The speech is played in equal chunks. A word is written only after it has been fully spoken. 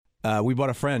We bought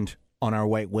a friend on our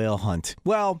white whale hunt.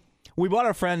 Well, we bought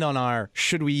a friend on our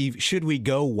should we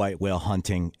go white whale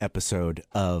hunting episode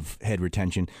of Head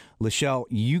Retention. Lachelle,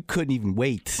 you couldn't even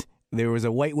wait. There was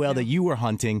a white whale that you were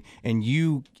hunting, and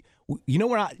you know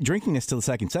we're not drinking this till the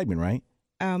second segment, right?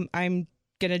 I'm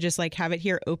gonna just have it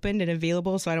here opened and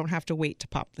available, so I don't have to wait to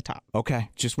pop the top. Okay,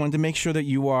 just wanted to make sure that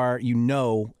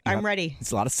I'm ready. It's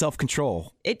a lot of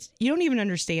self-control. You don't even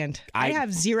understand. I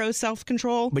have zero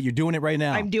self-control. But you're doing it right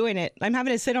now. I'm doing it. I'm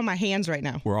having to sit on my hands right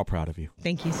now. We're all proud of you.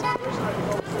 Thank you so much.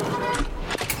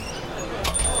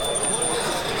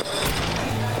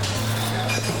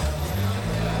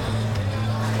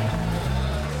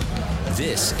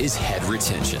 This is Head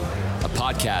Retention, a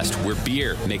podcast where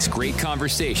beer makes great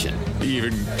conversation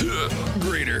even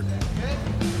greater.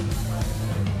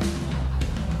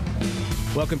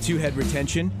 Welcome to Head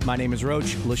Retention. My name is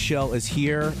Roach. Lachelle is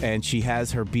here, and she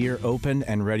has her beer open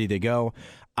and ready to go.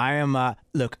 I am,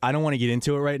 look, I don't want to get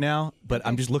into it right now, but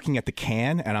I'm just looking at the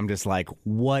can, and I'm just like,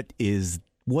 what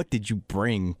did you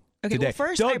bring Okay, today? well,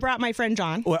 first I brought my friend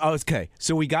John. Well, okay,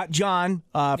 so we got John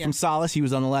from Solace. He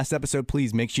was on the last episode.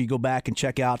 Please make sure you go back and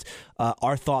check out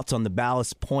our thoughts on the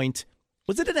Ballast Point.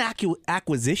 Was it an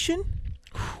acquisition?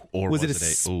 Or was it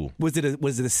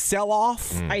a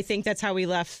sell-off? I think that's how we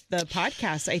left the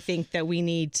podcast. I think that we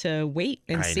need to wait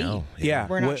and see. Know. Yeah,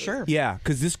 we're not sure. Yeah,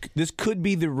 because this could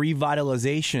be the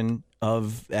revitalization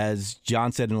of, as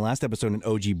John said in the last episode, an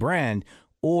OG brand,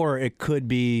 or it could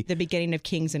be the beginning of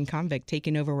Kings and Convict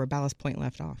taking over where Ballast Point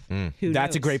left off. Who That's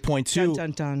knows? a great point too.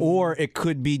 Dun, dun, dun. Or it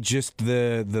could be just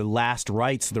the last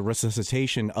rites, the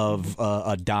resuscitation of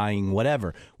a dying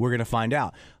whatever. We're gonna find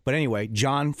out. But anyway,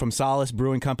 John from Solace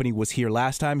Brewing Company was here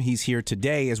last time. He's here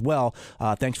today as well.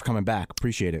 Thanks for coming back.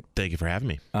 Appreciate it. Thank you for having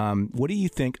me. What do you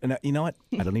think? You know what?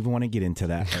 I don't even want to get into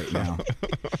that right now.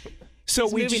 So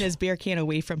He's moving his beer can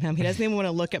away from him. He doesn't even want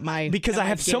to look at my because I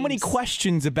have so many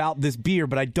questions about this beer,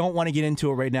 but I don't want to get into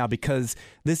it right now because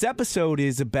this episode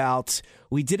is about.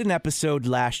 We did an episode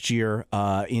last year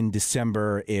in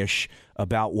December-ish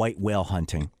about white whale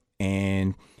hunting,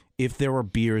 and if there were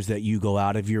beers that you go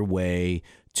out of your way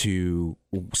to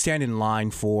stand in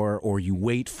line for, or you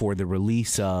wait for the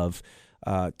release of,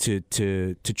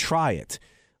 to try it.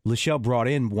 Lachelle brought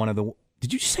in one of the.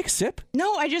 Did you just take a sip?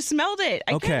 No, I just smelled it.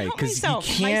 I can't help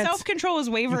myself. My self-control is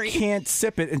wavering. You can't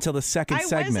sip it until the second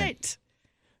segment. I wasn't.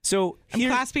 So I'm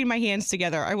clasping my hands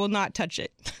together. I will not touch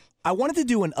it. I wanted to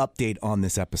do an update on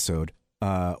this episode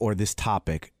or this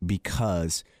topic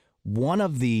because one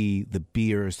of the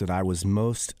beers that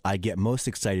I get most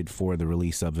excited for the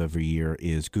release of every year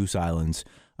is Goose Island's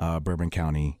Bourbon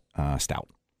County Stout.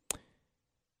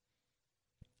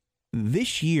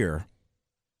 This year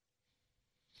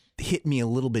hit me a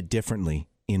little bit differently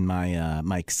in my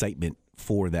my excitement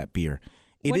for that beer.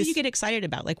 What do you get excited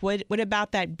about? What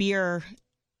about that beer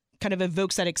kind of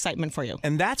evokes that excitement for you?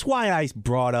 And that's why I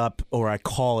brought up, or I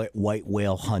call it, white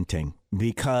whale hunting,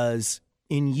 because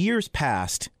in years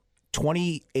past,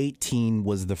 2018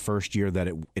 was the first year that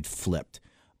it flipped.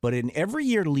 But in every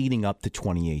year leading up to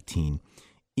 2018,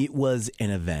 it was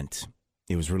an event.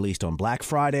 It was released on Black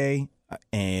Friday,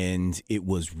 and it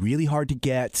was really hard to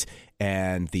get,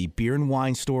 and the beer and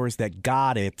wine stores that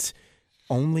got it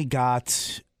only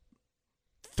got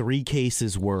 3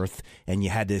 cases worth, and you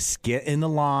had to get in the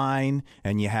line,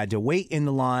 and you had to wait in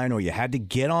the line, or you had to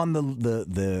get on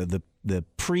the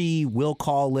pre-will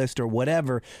call list or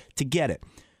whatever to get it.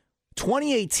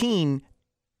 2018,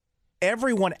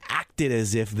 everyone acted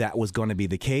as if that was going to be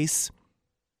the case,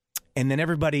 and then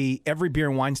every beer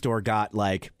and wine store got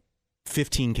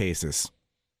 15 cases.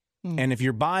 And if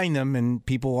you're buying them and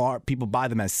people buy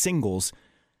them as singles,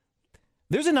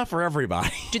 there's enough for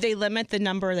everybody. Do they limit the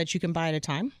number that you can buy at a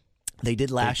time? They did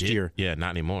last year. Yeah, not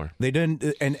anymore. They didn't,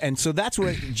 and so that's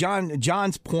what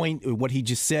John's point, what he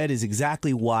just said, is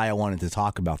exactly why I wanted to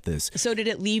talk about this. So did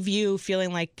it leave you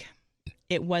feeling like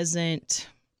it wasn't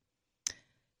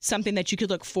something that you could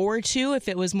look forward to if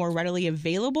it was more readily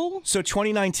available? So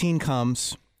 2019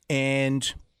 comes,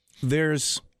 and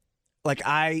there's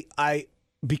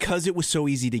because it was so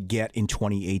easy to get in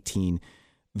 2018,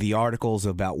 the articles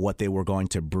about what they were going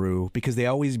to brew, because they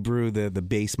always brew the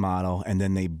base model and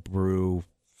then they brew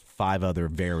 5 other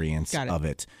variants of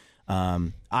it.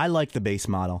 I like the base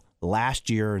model. Last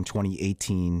year in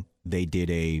 2018, they did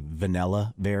a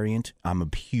vanilla variant. I'm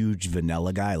a huge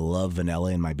vanilla guy. I love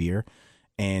vanilla in my beer.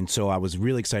 And so I was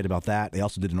really excited about that. They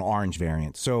also did an orange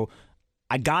variant. So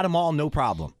I got them all, no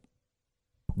problem.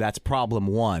 That's problem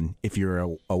 1 if you're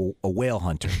a whale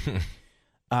hunter.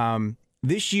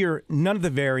 This year, none of the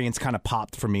variants kind of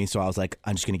popped for me, so I was like,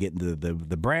 I'm just going to get into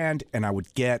the brand, and I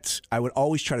would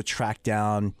always try to track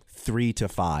down 3 to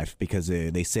 5 because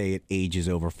they say it ages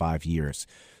over 5 years.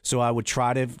 So I would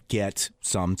try to get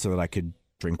some so that I could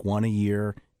drink one a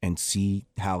year and see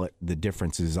how the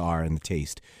differences are in the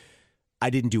taste. I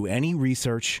didn't do any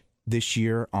research this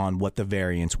year on what the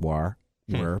variants were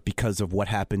because of what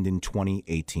happened in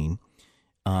 2018.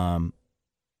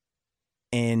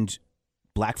 And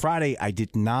Black Friday, I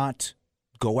did not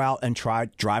go out and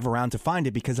drive around to find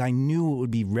it because I knew it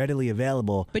would be readily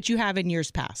available. But you have in years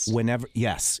past. Whenever,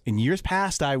 yes, in years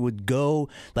past, I would go.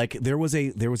 Like there was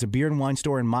a beer and wine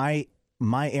store in my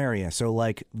area. So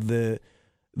like there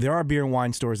are beer and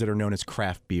wine stores that are known as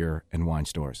craft beer and wine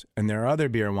stores, and there are other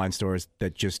beer and wine stores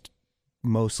that just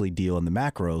mostly deal in the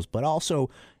macros, but also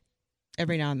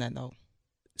every now and then though.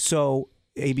 So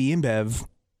AB InBev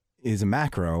is a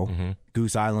macro. Mm-hmm.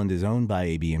 Goose Island is owned by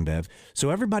AB InBev.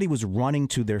 So everybody was running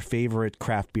to their favorite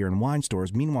craft beer and wine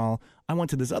stores. Meanwhile, I went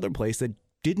to this other place that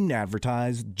didn't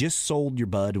advertise, just sold your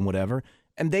bud and whatever,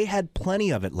 and they had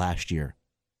plenty of it last year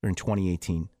or in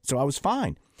 2018. So I was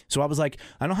fine. So I was like,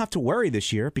 I don't have to worry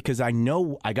this year because I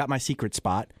know I got my secret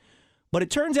spot. But it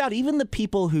turns out even the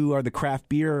people who are the craft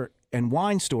beer and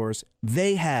wine stores,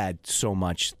 they had so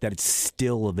much that it's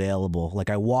still available. Like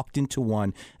I walked into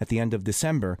one at the end of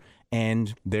December,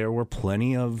 and there were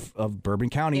plenty of Bourbon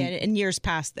County. Yeah, in years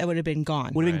past, that would have been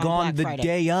gone. Would have been gone Black the Friday.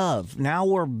 day of. Now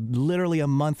we're literally a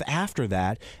month after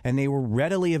that, and they were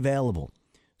readily available.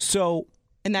 So,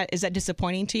 And is that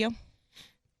disappointing to you?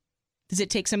 Does it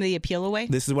take some of the appeal away?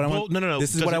 this is what I want. No.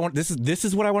 This is what I want. This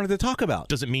is what I wanted to talk about.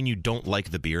 Does it mean you don't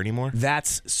like the beer anymore?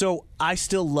 So I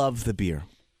still love the beer.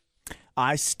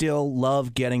 I still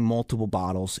love getting multiple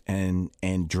bottles and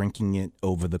drinking it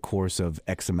over the course of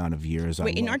X amount of years.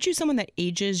 Wait, and aren't you someone that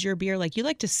ages your beer? Like you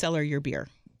like to cellar your beer.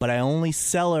 But I only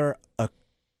cellar a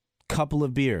couple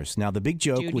of beers. Now the big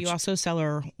joke, Dude, you also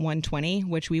cellar 120,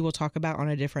 which we will talk about on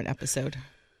a different episode.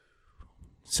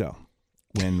 So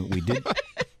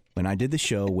when I did the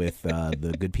show with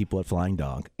the good people at Flying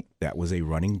Dog, that was a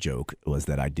running joke, was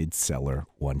that I did cellar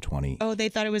 120. Oh, they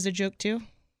thought it was a joke too?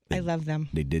 I love them.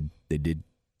 They did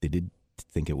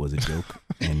think it was a joke,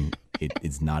 and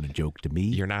it's not a joke to me.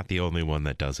 You're not the only one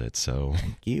that does it, so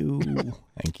Thank you.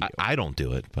 I don't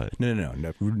do it, but No.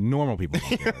 Normal people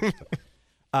don't do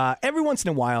that. Every once in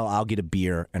a while, I'll get a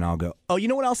beer and I'll go, oh, you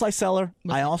know what else I cellar?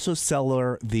 I also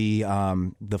cellar the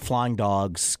Flying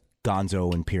Dogs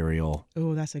Gonzo Imperial.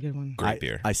 Oh, that's a good one. great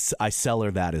beer. I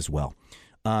cellar that as well.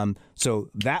 So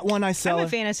that one I cellar. I'm a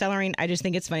fan of cellaring. I just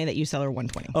think it's funny that you cellar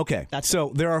 120. Okay,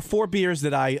 so there are 4 beers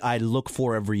that I look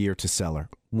for every year to cellar.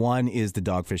 One is the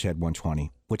Dogfish Head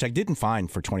 120, which I didn't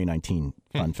find for 2019.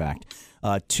 Fun fact.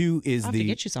 2 is I'll have to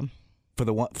get you some. for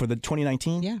the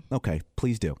 2019. Yeah. Okay,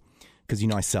 please do, because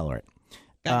I cellar it.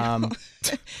 I'm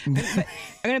going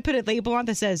to put a label on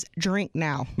that says "Drink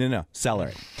now." No, cellar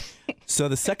it. So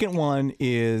the second one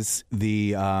is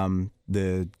the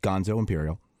Gonzo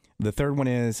Imperial. The third one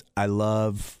is I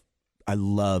love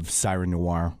Siren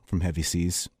Noir from Heavy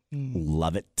Seas.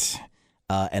 Love it.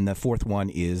 And the fourth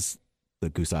one is the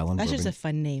Goose Island. That's Bourbon. just a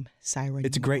fun name, Siren.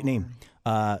 It's a great name.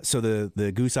 So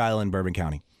the Goose Island, Bourbon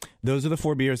County. Those are the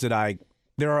 4 beers that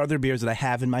there are other beers that I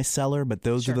have in my cellar, but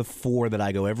those are the 4 that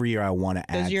I go every year I want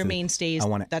to add. Those are your mainstays.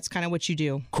 That's kind of what you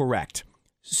do. Correct.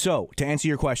 So to answer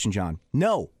your question, John,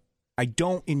 no, I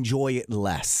don't enjoy it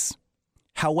less.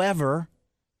 However,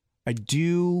 I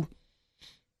do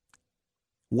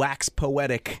wax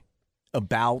poetic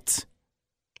about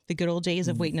The good old days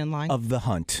of waiting in line. of the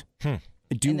hunt. I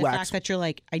do And the wax. fact that you're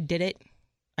like, I did it.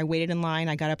 I waited in line.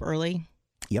 I got up early.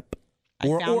 Yep. I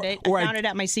found it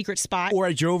at my secret spot. Or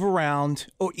I drove around.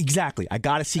 Oh, exactly. I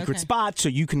got a secret Okay. spot, so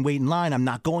you can wait in line. I'm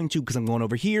not going to because I'm going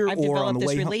over here I've or on developed the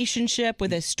way this home. relationship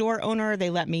with a store owner. They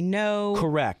let me know.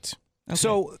 Correct.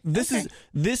 So this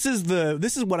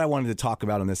is what I wanted to talk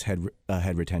about on this head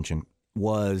retention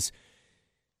was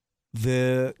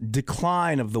the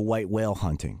decline of the white whale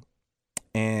hunting.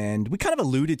 And we kind of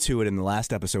alluded to it in the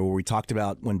last episode where we talked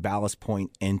about when Ballast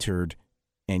Point entered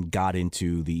and got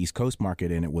into the East Coast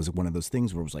market, and it was one of those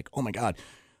things where it was like, oh my God,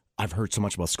 I've heard so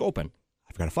much about sculpin.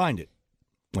 I've got to find it.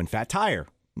 When Fat Tire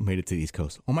made it to the East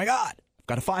Coast, oh my God, I've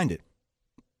got to find it.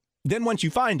 Then once you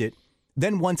find it,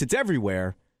 then once it's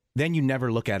everywhere, then you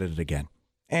never look at it again.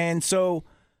 And so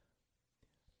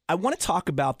I want to talk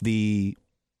about the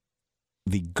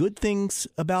good things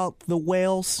about the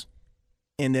whales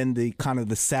and then the kind of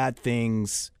the sad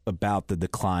things about the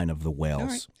decline of the whales. All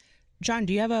right. John,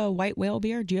 do you have a white whale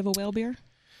beer? Do you have a whale beer?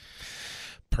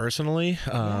 Personally,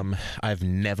 I've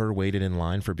never waited in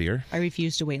line for beer. I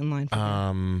refuse to wait in line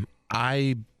for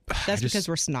beer. That's because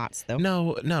we're snots, though.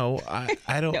 No,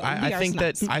 I don't. No, I think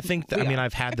that. I mean, are.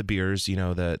 I've had the beers,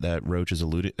 that Roach has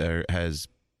alluded or has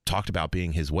talked about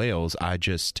being his whales. I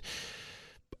just,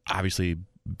 obviously,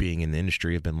 being in the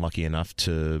industry, have been lucky enough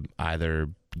to either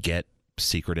get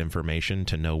secret information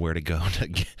to know where to go to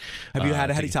get. Have you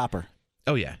had a heady topper?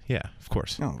 Oh yeah, of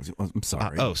course. No, I'm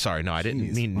sorry. Sorry. No, I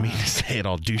didn't mean to say it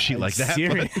all douchey like that.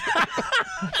 Serious.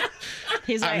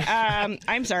 He's like,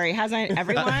 I'm sorry, hasn't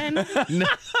everyone? No.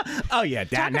 Oh yeah,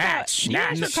 that Natch. You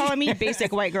guys are calling me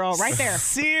basic white girl right there.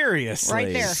 Seriously.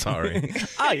 Right there. Sorry.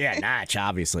 Oh yeah, Natch,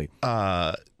 obviously.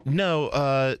 No.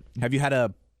 Have you had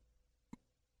a?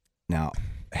 Now,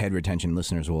 head retention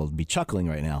listeners will be chuckling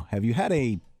right now. Have you had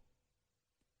a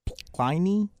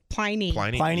Pliny? Pliny,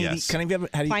 yes.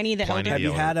 Pliny the Elder. Have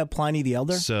you had a Pliny the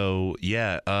Elder? So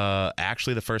yeah,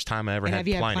 actually, the first time I ever And had have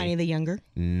you had Pliny the Younger?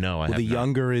 No, I Well, have the not.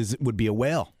 younger would be a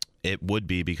whale. It would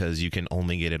be because you can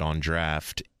only get it on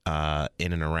draft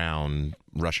in and around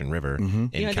Russian River in You know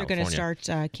they're California. going to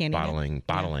start canning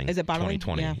bottling. Yeah. Is it bottling?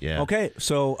 2020. Yeah. Okay,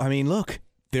 so I mean, look,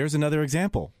 there's another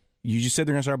example. You just said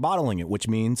they're going to start bottling it, which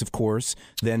means, of course,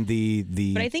 then the.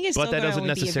 But I think it's But still that going to doesn't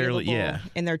only be necessarily- available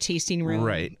in their tasting room,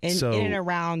 Right. In and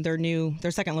around their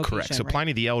second location. Correct. So right?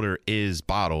 Pliny the Elder is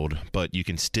bottled, but you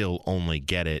can still only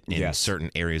get it in Yes.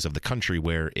 certain areas of the country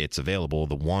where it's available.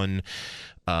 The one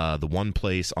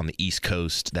place on the East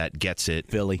Coast that gets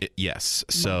it, Philly. yes.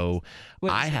 So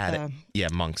What I is it, had it. Yeah,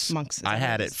 Monks. Monks, is I that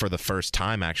had what it it is? for the first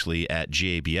time actually at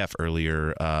GABF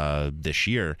earlier this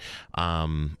year.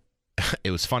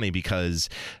 It was funny because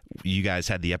you guys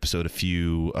had the episode a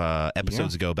few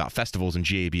episodes ago about festivals, and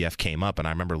GABF came up, and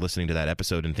I remember listening to that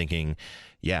episode and thinking,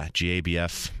 yeah,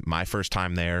 GABF, my first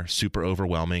time there, super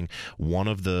overwhelming. One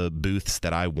of the booths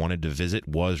that I wanted to visit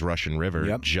was Russian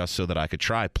River, just so that I could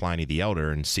try Pliny the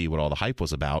Elder and see what all the hype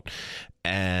was about.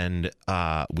 And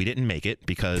we didn't make it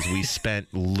because we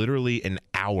spent literally an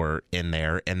hour in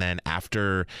there, and then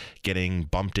after getting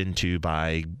bumped into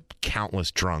by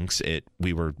countless drunks,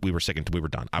 we were sick and we were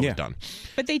done. I was done.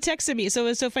 But they texted me, so it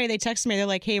was so funny. They texted me. They're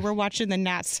like, "Hey, we're watching the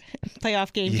Nats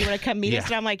playoff game. Do you want to come meet us?"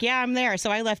 And I'm like, "Yeah, I'm there."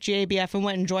 So I left GABF and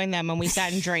went and joined them, and we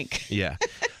sat and drank. Yeah,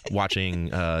 watching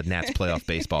Nats playoff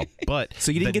baseball. But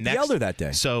So you didn't get the Elder that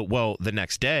day? So, well, the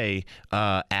next day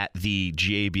at the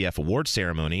GABF award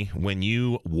ceremony, when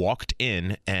you walked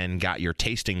in and got your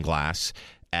tasting glass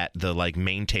at the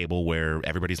main table where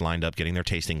everybody's lined up getting their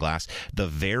tasting glass, the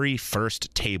very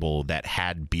first table that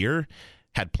had beer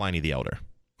had Pliny the Elder.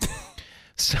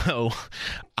 So,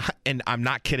 and I'm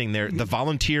not kidding. There, the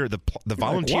volunteer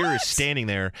is standing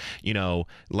there,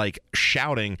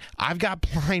 shouting, "I've got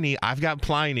Pliny, I've got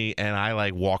Pliny," and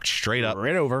I walked straight up,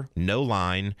 right over, no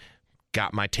line,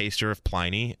 got my taster of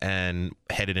Pliny, and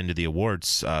headed into the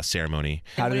awards ceremony.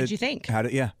 What did you think?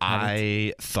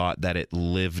 I thought that it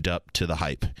lived up to the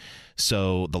hype.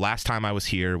 So the last time I was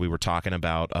here, we were talking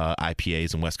about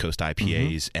IPAs and West Coast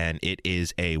IPAs, and it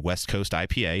is a West Coast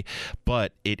IPA,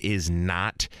 but it does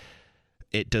not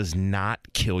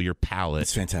kill your palate.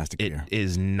 It's fantastic beer. It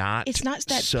is not. It's not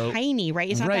that piney,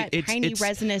 right? It's not that piney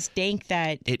resinous dank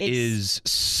that it is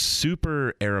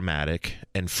super aromatic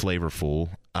and flavorful.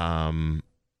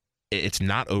 It's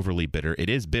not overly bitter. It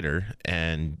is bitter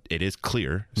and it is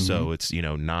clear, so it's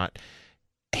not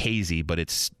hazy, but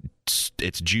it's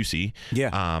juicy.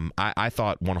 Yeah. I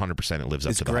thought 100% it lives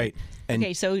up to the great. hype. And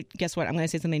okay, so guess what? I'm going to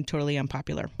say something totally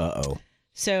unpopular. Uh-oh.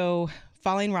 So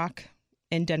Falling Rock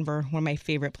in Denver, one of my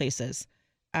favorite places.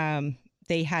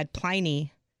 They had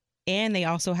Pliny, and they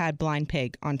also had Blind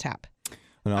Pig on tap.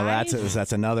 No,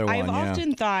 that's another one. I've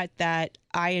often thought that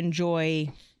I enjoy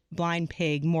Blind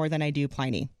Pig more than I do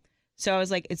Pliny. So I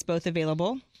was like, it's both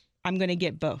available. I'm going to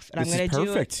get both. And This I'm going is to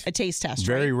do perfect. a taste test.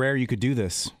 Very right? rare you could do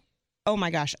this. Oh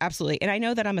my gosh, absolutely. And I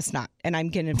know that I'm a snot, and I'm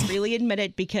going to freely admit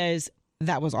it because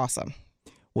that was awesome.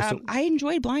 Well, I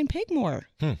enjoyed Blind Pig more.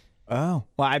 Oh, well,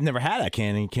 I've never had that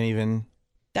candy. Can't even.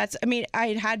 I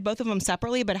had both of them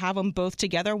separately, but have them both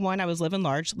together. One, I was living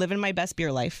large, living my best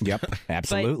beer life. Yep,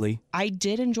 absolutely. But I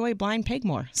did enjoy Blind Pig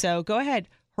more. So go ahead,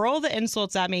 hurl the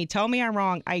insults at me. Tell me I'm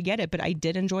wrong. I get it, but I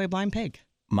did enjoy Blind Pig.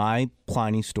 My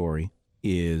Pliny story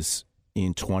is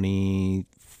in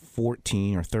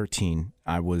 2014 or 13.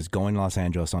 I was going to Los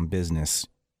Angeles on business.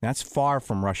 That's far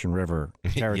from Russian River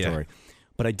territory.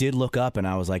 But I did look up and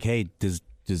I was like, hey, is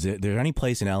there any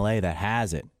place in LA that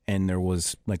has it? And there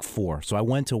was 4. So I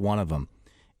went to one of them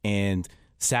and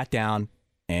sat down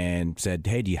and said,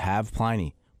 hey, do you have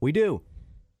Pliny? We do.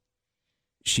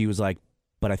 She was like,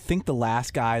 but I think the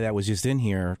last guy that was just in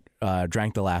here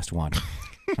drank the last one.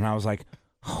 And I was like,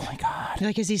 oh my God. You're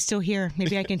like, is he still here?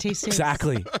 Maybe I can taste it.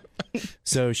 Exactly.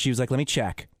 So she was like, let me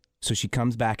check. So she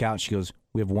comes back out and she goes,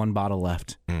 We have one bottle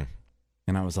left.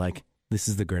 And I was like, this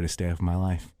is the greatest day of my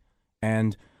life.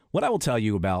 And what I will tell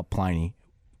you about Pliny,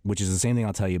 which is the same thing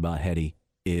I'll tell you about Hetty,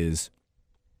 is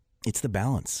it's the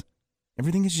balance.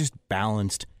 Everything is just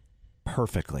balanced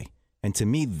perfectly. And to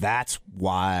me, that's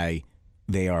why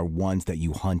they are ones that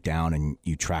you hunt down and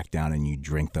you track down and you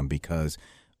drink them, because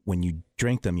when you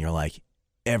drink them, you're like,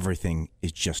 everything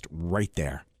is just right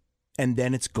there. And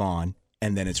then it's gone,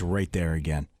 and then it's right there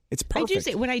again. It's perfect. I do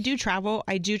say, when I do travel,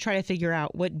 I do try to figure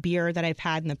out what beer that I've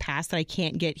had in the past that I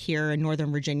can't get here in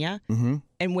Northern Virginia,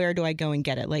 and where do I go and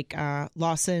get it? Like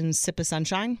Lawson's Sip of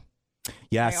Sunshine.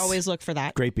 Yes. I always look for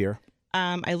that. Great beer.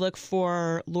 I look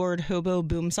for Lord Hobo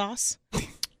Boom Sauce.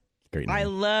 Great name. I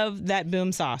love that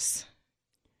boom sauce.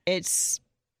 It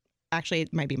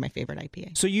might be my favorite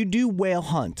IPA. So you do whale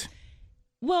hunt.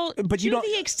 Well, But to you don't-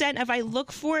 the extent of I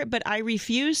look for it, but I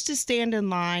refuse to stand in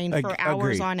line for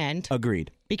hours on end.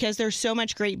 Agreed. Because there's so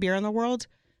much great beer in the world.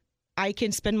 I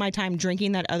can spend my time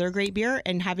drinking that other great beer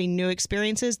and having new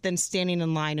experiences than standing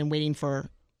in line and waiting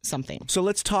for something. So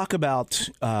let's talk about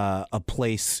a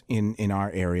place in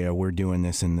our area. We're doing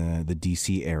this in the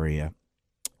DC area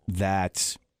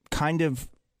that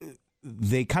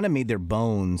they kind of made their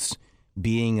bones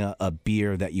being a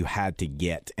beer that you had to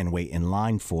get and wait in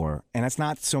line for. And that's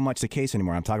not so much the case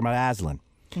anymore. I'm talking about Aslan.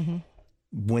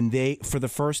 When for the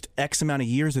first X amount of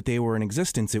years that they were in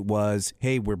existence, it was,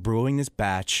 hey, we're brewing this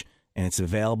batch and it's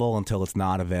available until it's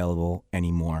not available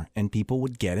anymore. And people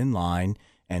would get in line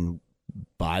and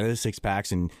buy the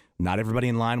 6-packs, and not everybody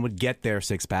in line would get their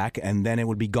 6-pack, and then it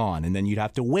would be gone. And then you'd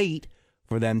have to wait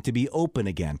for them to be open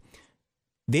again.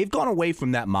 They've gone away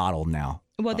from that model now.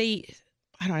 Well, I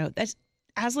don't know.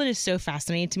 Aslan is so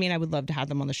fascinating to me, and I would love to have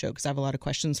them on the show because I have a lot of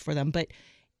questions for them. But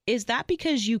is that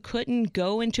because you couldn't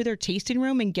go into their tasting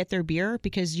room and get their beer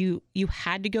because you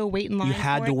had to go wait in line? You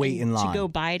had to wait in line to go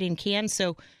buy it in cans.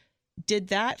 So did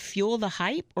that fuel the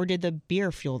hype, or did the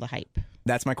beer fuel the hype?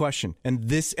 That's my question.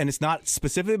 And it's not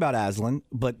specifically about Aslan,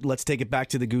 but let's take it back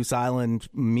to the Goose Island.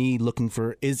 Me looking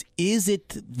for is it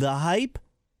the hype?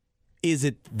 Is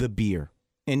it the beer?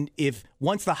 And if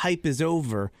once the hype is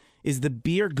over, is the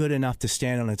beer good enough to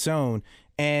stand on its own?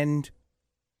 And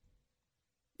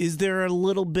is there a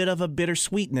little bit of a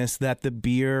bittersweetness that the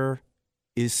beer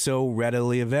is so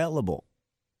readily available?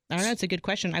 I don't know. It's a good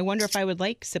question. I wonder if I would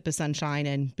like Sip of Sunshine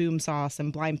and Boom Sauce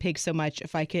and Blind Pig so much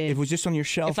if I could. If it was just on your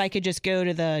shelf. If I could just go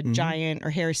to the Giant or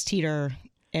Harris Teeter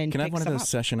and Can I have pick one of some those up.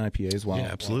 session IPAs? Yeah,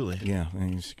 absolutely. Yeah.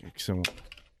 So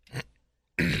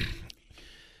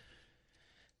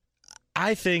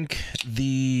I think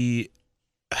the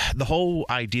whole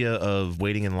idea of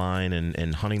waiting in line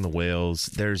and hunting the whales,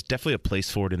 there's definitely a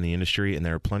place for it in the industry, and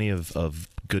there are plenty of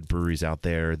good breweries out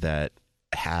there that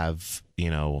have,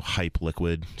 hype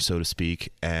liquid, so to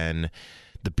speak, and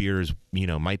the beers,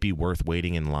 might be worth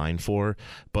waiting in line for.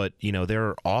 But, there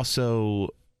are also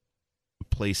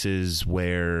places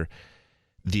where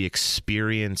the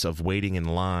experience of waiting in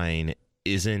line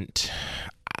isn't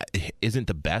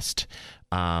the best.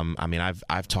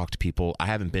 I've talked to people. I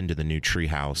haven't been to the new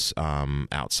Treehouse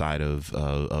outside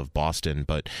of Boston,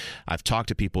 but I've talked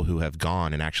to people who have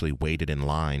gone and actually waited in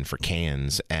line for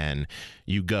cans. And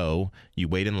you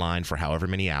wait in line for however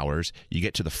many hours. You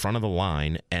get to the front of the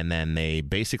line, and then they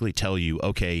basically tell you,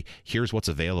 okay, here's what's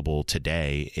available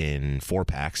today in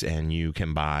 4-packs, and you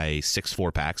can buy 6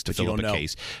 4-packs to fill up a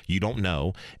case. You don't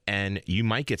know, and you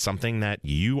might get something that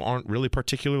you aren't really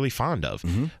particularly fond of.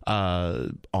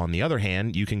 On the other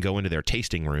hand, you can go into their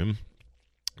tasting room.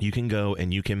 You can go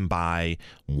and you can buy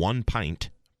 1 pint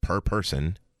per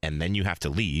person, and then you have to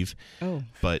leave. Oh,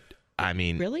 but I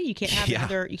mean, really? You can't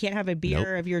have You can't have a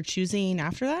beer of your choosing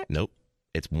after that? Nope.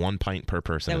 It's 1 pint per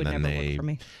person. That would and then never work for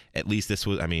me. At least this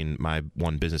was. My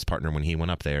one business partner, when he went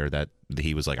up there, that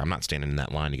he was like, "I'm not standing in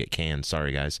that line to get cans.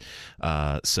 Sorry, guys."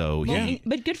 But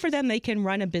good for them. They can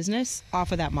run a business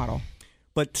off of that model.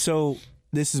 But so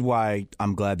this is why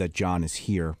I'm glad that John is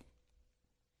here.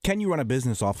 Can you run a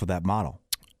business off of that model?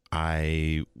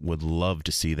 I would love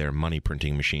to see their money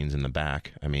printing machines in the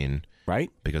back.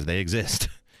 Right? Because they exist.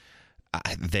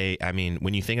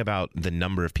 When you think about the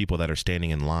number of people that are standing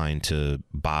in line to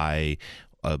buy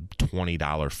a $20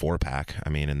 4-pack,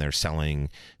 and they're selling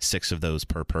 6 of those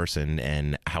per person,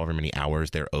 and however many hours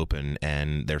they're open,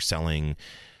 and they're selling,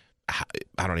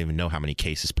 I don't even know how many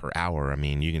cases per hour.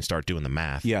 You can start doing the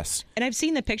math. Yes. And I've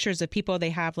seen the pictures of people, they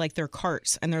have like their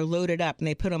carts and they're loaded up and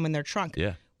they put them in their trunk.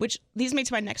 Yeah. Which leads me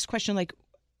to my next question.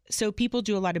 So people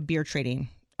do a lot of beer trading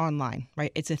online,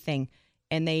 right? It's a thing.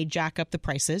 And they jack up the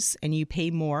prices and you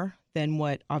pay more than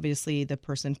what obviously the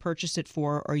person purchased it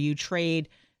for, or you trade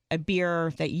a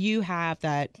beer that you have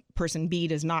that person B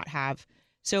does not have.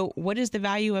 So what is the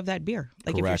value of that beer?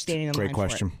 Like if you're Correct. standing in Great line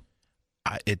question.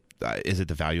 Is it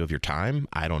the value of your time?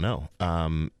 I don't know.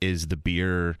 Is the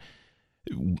beer?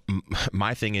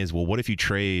 My thing is, well, what if you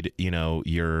trade,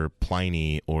 your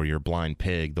Pliny or your Blind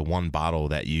Pig, the one bottle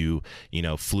that you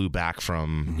flew back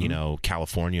from,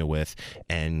 California with,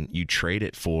 and you trade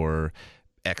it for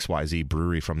XYZ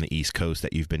brewery from the East Coast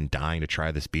that you've been dying to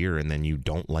try this beer, and then you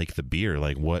don't like the beer?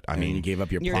 Like what? I mean, you gave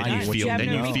up your You're Pliny. done. What You have no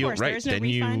then you feel recourse. right. There's no Then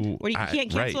refund. you can't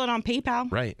cancel it on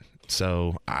PayPal. Right.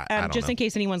 So I don't just know. in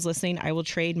case anyone's listening, I will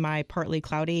trade my Partly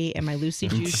Cloudy and my Lucy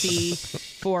Juicy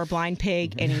for Blind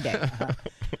Pig any day. I'm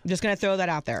just gonna throw that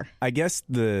out there. I guess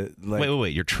Wait!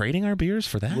 You're trading our beers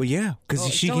for that? Well, yeah, because Well,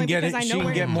 she it's can only get because it. I She know can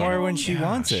where get to more get when them. she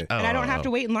wants it. And I don't have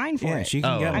to wait in line for Yeah, it. she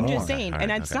can get I'm more. just saying, and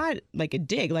it's not like a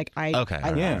dig. Like I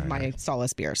love my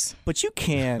Solace beers. But you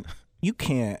can't,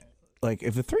 like,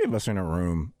 if the three of us are in a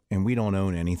room and we don't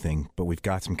own anything, but we've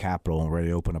got some capital and ready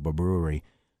to open up a brewery,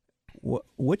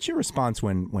 what's your response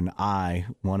when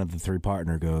one of the three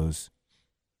partner, goes,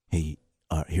 hey,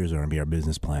 here's going to be our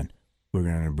business plan. We're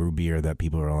going to brew beer that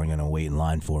people are only going to wait in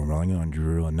line for. We're only going to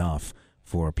brew enough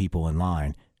for people in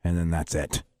line, and then that's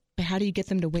it. But how do you get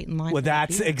them to wait in line? Well, for that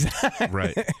that's beer? exactly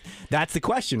Right. That's the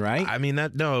question, right? I mean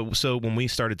so when we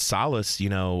started Solace,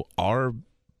 our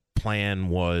plan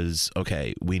was,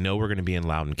 okay, we know we're going to be in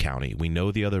Loudoun County. We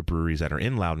know the other breweries that are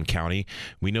in Loudoun County.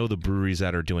 We know the breweries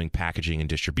that are doing packaging and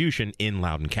distribution in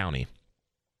Loudoun County.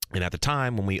 And at the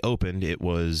time when we opened, it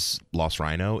was Lost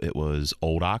Rhino, it was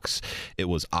Old Ox, it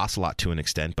was Ocelot to an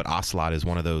extent, but Ocelot is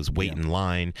one of those wait in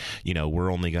line, we're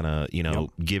only going to,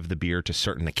 give the beer to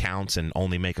certain accounts and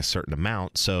only make a certain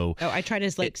amount. So I try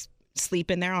to sleep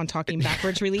in there on Talking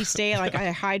Backwards release day. Like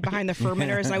I hide behind the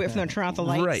fermenters and I wait for them to turn out the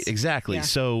lights. Right, exactly. Yeah.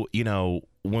 So,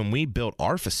 when we built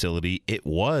our facility, it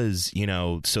was,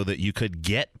 so that you could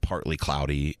get Partly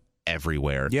Cloudy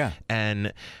everywhere. Yeah.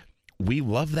 And we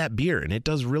love that beer, and it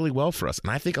does really well for us.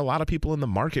 And I think a lot of people in the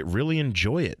market really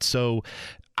enjoy it. So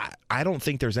I don't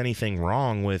think there's anything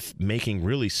wrong with making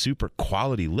really super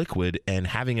quality liquid and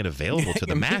having it available to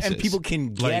the masses. And people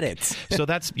can get it. So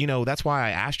that's why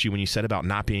I asked you when you said about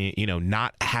not being,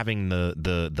 not having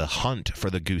the hunt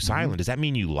for the Goose Island. Does that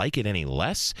mean you like it any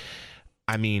less?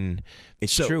 I mean,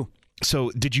 It's true. So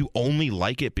did you only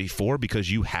like it before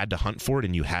because you had to hunt for it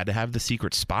and you had to have the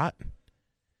secret spot?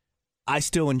 I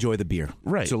still enjoy the beer.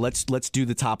 Right. So let's do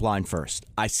the top line first.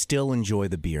 I still enjoy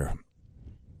the beer.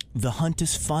 The hunt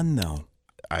is fun, though.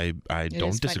 I It don't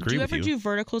is fun. disagree with Do you you. ever do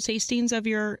vertical tastings of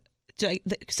your? So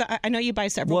I know you buy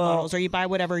several bottles or you buy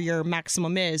whatever your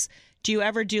maximum is. Do you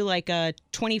ever do like a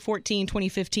 2014,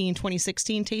 2015,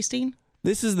 2016 tasting?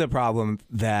 This is the problem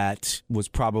that was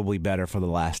probably better for the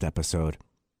last episode.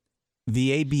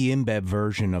 The AB InBev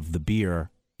version of the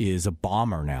beer is a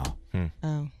bomber now,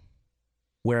 Oh.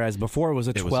 whereas before it was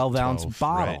a It was 12-ounce 12,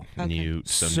 bottle. right. And Okay.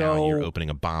 so now So- you're opening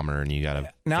a bomber and you got to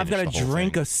Now I've got to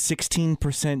drink a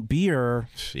 16% beer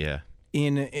Yeah.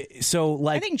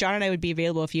 I think John and I would be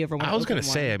available if you ever want I to was going open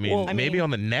to say, one. I mean, Well, maybe on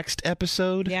the next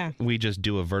episode, Yeah. we just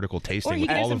do a vertical Or tasting you with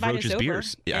can all just of invite us Roach's over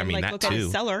beers. Yeah, I and, mean, like, that look at his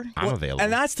too. cellar. I'm available.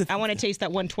 And that's the I want to taste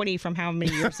that 120 from how many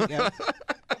years ago.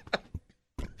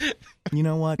 You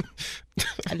know what?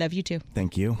 I love you too.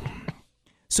 Thank you.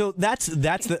 So that's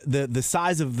the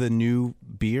size of the new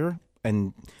beer,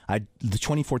 and the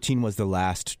 2014 was the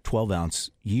last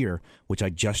 12-ounce year, which I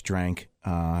just drank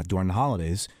during the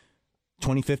holidays.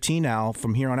 2015 now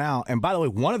from here on out, and by the way,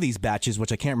 one of these batches,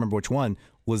 which I can't remember which one,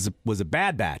 was a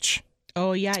bad batch.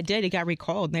 Oh yeah, it did. It got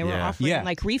recalled. They were Yeah. offering Yeah.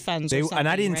 like refunds. Or something, And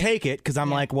I didn't right? take it because I'm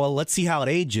like, well, let's see how it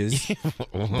ages.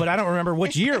 But I don't remember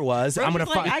which year it was. I'm gonna Roach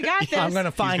was like, I got this. I'm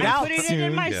gonna find I out put it soon.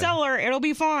 in my cellar. It'll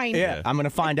be fine. Yeah, I'm going to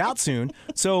find out soon.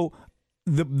 So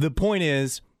the point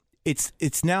is,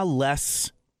 it's now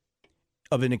less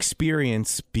of an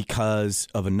experience because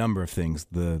of a number of things.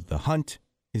 The hunt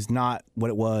is not what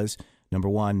it was. Number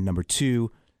one. Number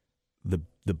two,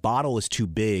 the bottle is too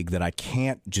big that I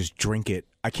can't just drink it.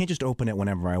 I can't just open it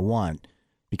whenever I want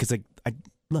because I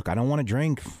don't want to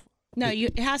drink. No,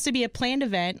 it has to be a planned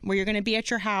event where you're going to be at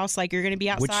your house, like you're going to be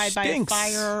outside by a stinks.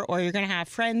 fire, or you're going to have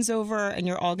friends over, and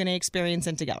you're all going to experience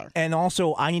it together. And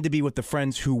also, I need to be with the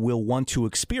friends who will want to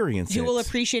experience it. Who will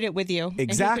appreciate it with you?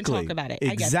 Exactly. And who can talk about it. I get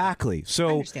that. Exactly. I So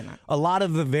understand that. a lot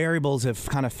of the variables have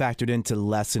kind of factored in to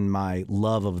lessen my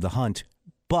love of the hunt.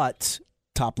 But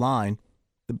top line,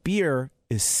 the beer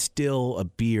is still a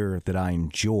beer that I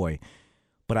enjoy.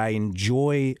 But I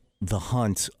enjoy the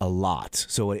hunt a lot.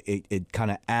 So it kind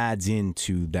of adds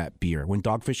into that beer. When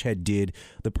Dogfish Head did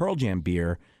the Pearl Jam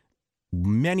beer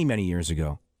many, many years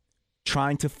ago,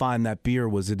 trying to find that beer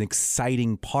was an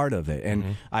exciting part of it.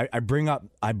 And I bring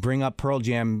up Pearl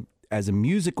Jam as a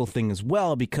musical thing as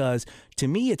well, because to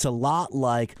me it's a lot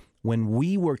like when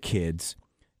we were kids.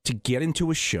 To get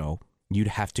into a show, you'd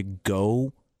have to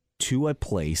go to a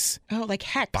place. Oh, like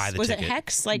Hex. Buy the Was ticket. it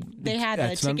Hex? Like they had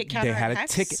a ticket counter. They had at a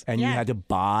Hex? ticket, and you Yeah. had to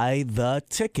buy the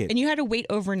ticket. And you had to wait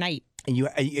overnight. And you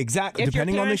exactly If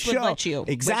depending your on the parents would show. let you,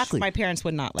 Exactly. which my parents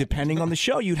would not let. Depending on the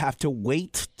show, you'd have to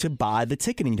wait to buy the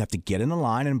ticket, and you'd have to get in the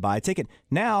line and buy a ticket.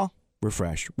 Now,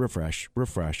 refresh.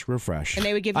 And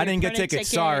they would give you I a didn't get printed tickets.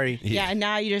 ticket. Sorry. Yeah, and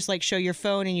now you just like show your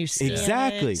phone and you scan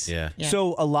Exactly. it. Yeah.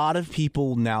 So a lot of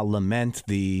people now lament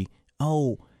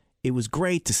it was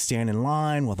great to stand in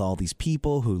line with all these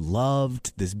people who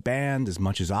loved this band as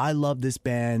much as I loved this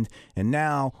band. And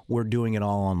now we're doing it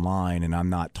all online and I'm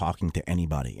not talking to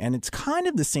anybody. And it's kind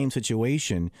of the same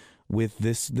situation with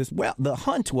this. Well, the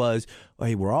hunt was,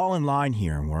 hey, we're all in line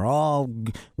here and we're all,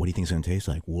 what do you think it's going to taste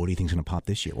like? What do you think is going to pop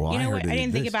this year? Well, You know I what? heard I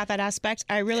didn't think this. about that aspect.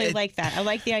 I really like that. I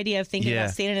like the idea of thinking Yeah.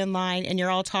 about standing in line and you're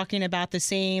all talking about the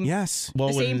same Yes.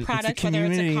 the same product, whether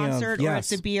it's a community of- concert or yes.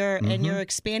 it's a beer, and you're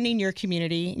expanding your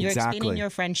community, you're Exactly. expanding your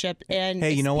friendship. And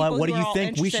Hey, you it's know what? people What do who you are all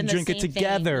think? We interested should in the drink it same thing.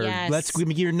 together. Yes. Let's give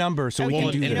me your number so we Okay,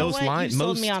 can do you this. know those what? lines, You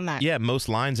sold me on that. Yeah, most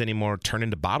lines anymore turn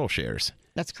into bottle shares.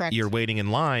 That's correct. You're waiting in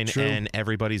line, True. and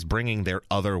everybody's bringing their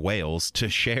other whales to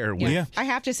share with. Yeah. I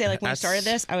have to say, like when I That's- started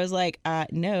this, I was like,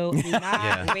 no, do not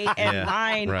Yeah. wait in Yeah.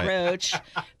 line, Right. Roach.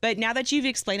 But now that you've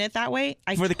explained it that way,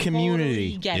 I For the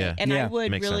community. totally get Yeah. it, and Yeah. I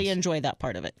would Makes really sense. enjoy that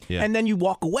part of it. Yeah. And then you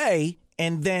walk away,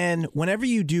 and then whenever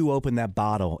you do open that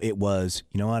bottle, it was,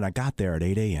 you know what, I got there at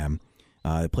 8 a.m.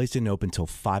 The place didn't open until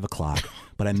 5 o'clock,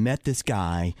 but I met this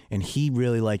guy, and he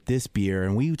really liked this beer,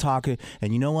 and we talk, and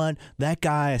you know what, that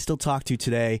guy I still talk to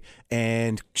today,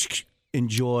 and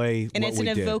enjoy And what it's we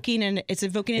did. evoking an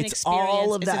experience. It's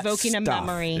all of it's that evoking a stuff.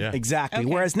 memory. Yeah. Exactly.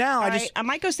 Okay. Whereas now All I right, just I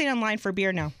might go stand in line for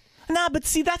beer now. nah, but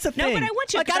see that's the No, thing. but I want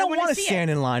to, Like 'cause I I don't wanna want to see stand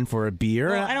it. in line for a beer.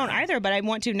 Well, I don't either, but I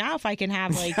want to now if I can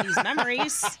have like these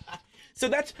memories. So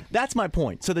that's my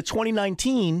point. So the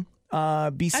 2019 That's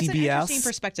an interesting BCBS,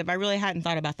 perspective. I really hadn't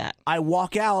thought about that. I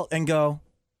walk out and go,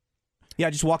 yeah, I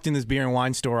just walked in this beer and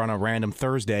wine store on a random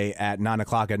Thursday at 9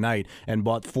 o'clock at night and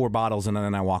bought 4 bottles and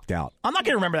then I walked out. I'm not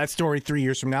going to remember that story 3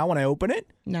 years from now when I open it,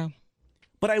 No.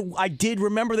 but I did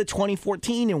remember the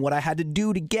 2014 and what I had to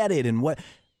do to get it and what.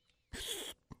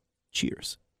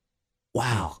 Cheers.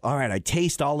 Wow. All right. I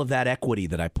taste all of that equity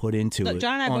that I put into Look, it.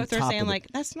 John and I on both are top saying of it. like,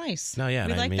 that's nice. No, yeah,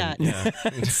 we I like mean, that. yeah.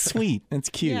 It's sweet. It's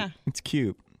cute. Yeah. It's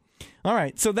cute. All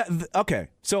right. So okay.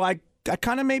 So I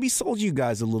kind of maybe sold you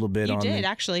guys a little bit You on did the-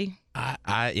 actually.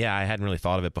 I hadn't really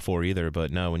thought of it before either,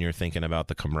 but no, when you're thinking about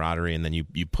the camaraderie and then you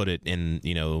put it in,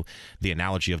 the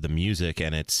analogy of the music,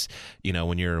 and it's,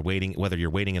 when you're waiting, whether you're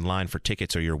waiting in line for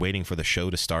tickets or you're waiting for the show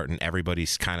to start and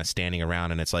everybody's kind of standing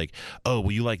around and it's like, oh,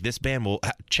 well, you like this band? Well,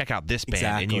 check out this band.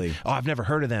 And Exactly. I've never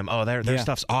heard of them. Oh, their Yeah.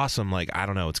 stuff's awesome. Like, I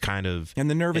don't know. It's kind of, and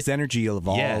the nervous energy of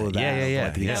all Yeah, of that. yeah.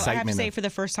 Like the Yeah. No, I have to excitement. say, of- for the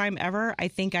first time ever, I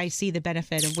think I see the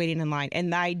benefit of waiting in line,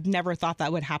 and I never thought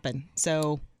that would happen.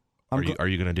 So are you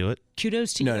going to do it?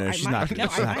 kudos to you. no, I she's might- not. No,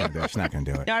 She's I not might. going to do it. She's not going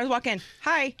to do it. No, I was walking.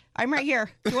 Hi, I'm right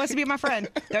here. Who wants to be my friend?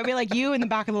 That would be like you in the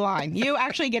back of the line. You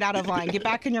actually get out of line. Get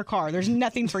back in your car. There's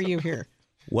nothing for you here.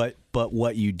 But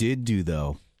what you did do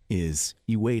though is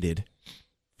you waited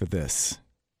for this.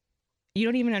 You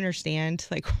don't even understand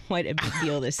like what a big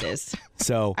deal this is.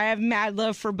 So I have mad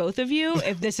love for both of you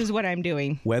if this is what I'm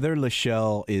doing. whether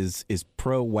Lachelle is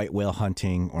pro white whale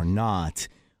hunting or not,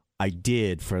 I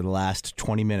did for the last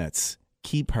 20 minutes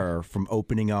keep her from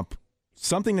opening up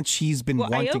something that she's been Well,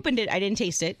 wanting. I opened it. I didn't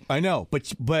taste it. I know,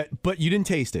 but you didn't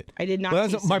taste it. I did not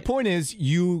But taste my it. point is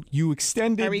you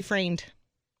extended I refrained.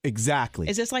 exactly.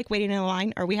 Is this like waiting in a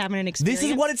line? Are we having an experience?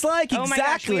 This is what it's like. Oh my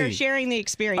gosh, we exactly. are sharing the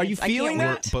experience. Are you I can't feeling wait.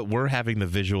 that? But we're having the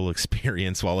visual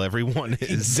experience while everyone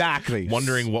is Exactly.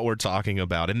 wondering what we're talking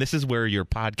about. And this is where your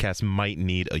podcast might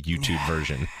need a YouTube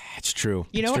version. It's true.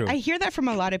 You know It's what? true. I hear that from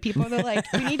a lot of people. They're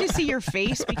like, we need to see your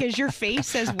face because your face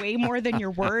says way more than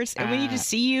your words, and we need to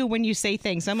see you when you say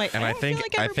things. I'm like, And I don't feel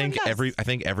like everyone does. I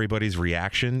think everybody's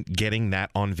reaction getting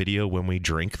that on video when we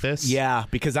drink this. Yeah,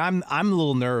 because I'm a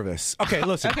little nervous. Okay,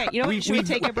 listen. Okay, you know what? Should we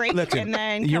take a break and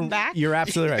then come back? You're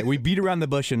absolutely right. We beat around the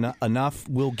bush enough.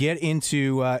 We'll get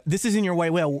into this is in your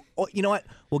white whale. Oh, you know what?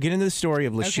 We'll get into the story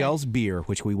of Lachelle's beer,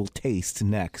 which we will taste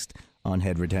next on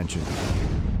Head Retention.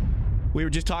 We were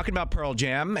just talking about Pearl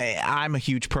Jam. I'm a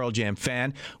huge Pearl Jam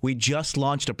fan. We just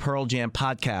launched a Pearl Jam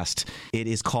podcast. It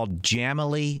is called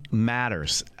Jamily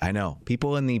Matters. I know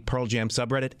people in the Pearl Jam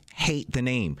subreddit hate the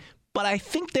name, but I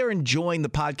think they're enjoying the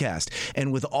podcast.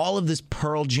 And with all of this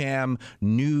Pearl Jam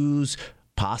news,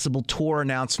 possible tour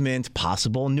announcement,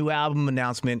 possible new album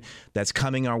announcement that's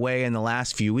coming our way in the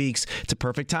last few weeks, it's a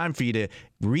perfect time for you to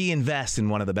reinvest in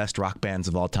one of the best rock bands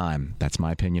of all time. That's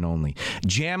my opinion only.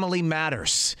 Jamily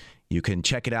Matters. You can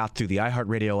check it out through the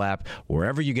iHeartRadio app,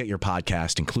 wherever you get your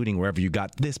podcast, including wherever you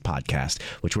got this podcast,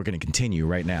 which we're going to continue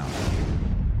right now.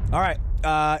 All right,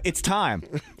 it's time.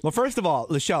 Well, first of all,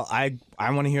 Lachelle, I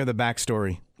want to hear the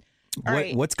backstory.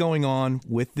 What's going on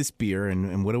with this beer,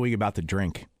 and what are we about to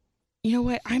drink? You know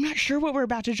what? I'm not sure what we're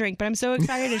about to drink, but I'm so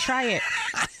excited to try it.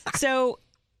 So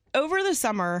over the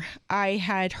summer, I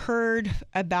had heard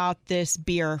about this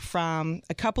beer from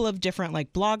a couple of different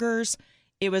bloggers.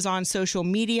 It was on social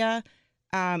media.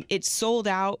 It sold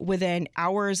out within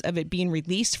hours of it being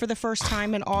released for the first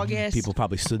time in August. People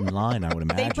probably stood in line, I would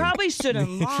imagine. They probably stood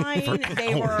in line.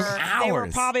 They were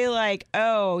probably like,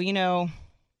 oh,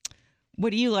 what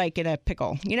do you like in a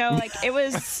pickle? It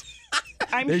was,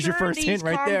 I'm There's sure your first these hint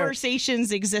right there.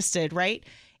 conversations existed, right?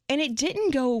 And it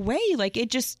didn't go away.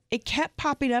 It kept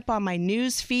popping up on my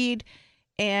news feed.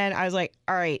 And I was like,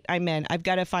 all right, I'm in. I've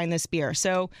got to find this beer.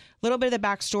 So a little bit of the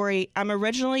backstory. I'm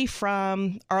originally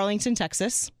from Arlington,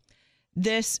 Texas.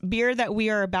 This beer that we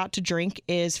are about to drink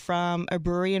is from a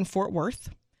brewery in Fort Worth.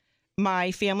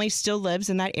 My family still lives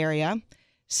in that area.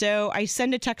 So I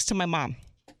send a text to my mom.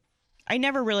 I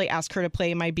never really ask her to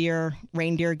play my beer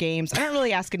reindeer games. I don't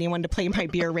really ask anyone to play my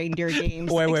beer reindeer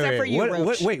games. except for you,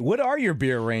 Roach. What are your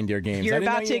beer reindeer games? You're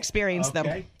about to experience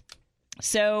them.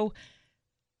 So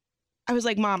I was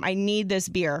like, Mom, I need this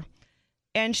beer.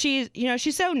 And she's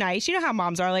so nice. You know how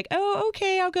moms are, like, oh,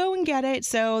 okay, I'll go and get it.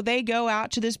 So they go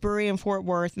out to this brewery in Fort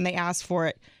Worth and they ask for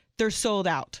it. They're sold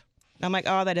out. I'm like,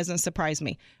 oh, that doesn't surprise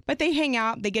me. But they hang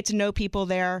out. They get to know people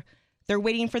there. They're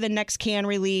waiting for the next can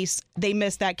release. They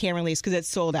missed that can release because it's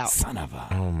sold out. Son of a...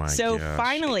 Oh, my So gosh.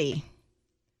 finally,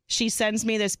 she sends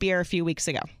me this beer a few weeks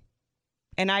ago.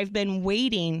 And I've been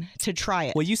waiting to try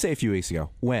it. Well, you say a few weeks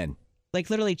ago. When?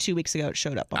 Literally 2 weeks ago, it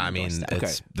showed up on my doorstep.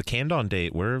 It's the canned on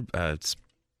date. It's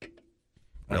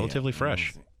relatively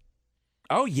fresh.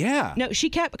 Oh, yeah. No, she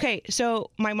kept... Okay,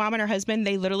 so my mom and her husband,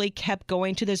 they literally kept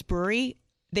going to this brewery.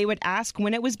 They would ask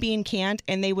when it was being canned,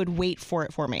 and they would wait for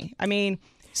it for me. I mean...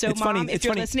 So, it's Mom, funny. if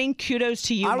you're listening, kudos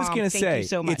to you, I was Mom. going to Thank say, you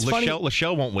so much. it's funny.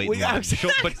 Lachelle won't wait in line.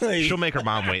 Exactly. She'll make her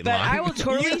mom wait in But line. I will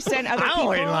totally send other people. I'll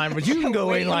wait in line, but you can go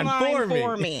wait in line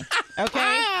for me.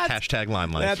 Okay? Hashtag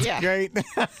line life. That's great.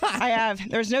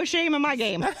 There's no shame in my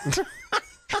game.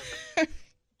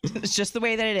 It's just the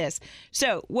way that it is.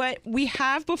 So what we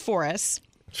have before us.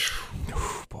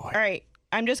 Oh, boy. All right.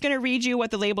 I'm just going to read you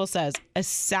what the label says. A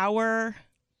sour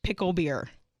pickle beer.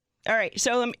 All right.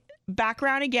 So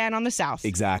background again on the South.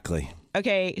 Exactly.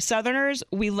 Okay. Southerners,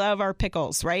 we love our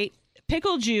pickles, right?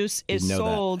 Pickle juice is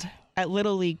sold at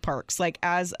Little League parks,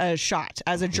 as a shot,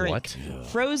 as a drink. What?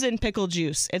 Frozen pickle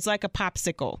juice. It's like a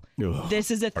popsicle. Ugh.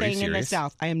 This is a you thing in the serious?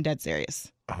 South. I am dead serious.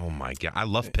 Oh, my God. I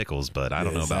love pickles, but I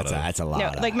don't know about that's a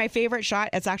lot. No, my favorite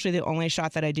shot, it's actually the only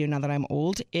shot that I do now that I'm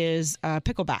old, is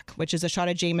Pickleback, which is a shot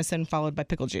of Jameson followed by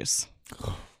pickle juice.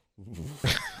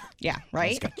 Yeah, I right?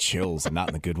 just got chills, and not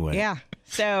in the good way. Yeah.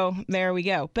 So there we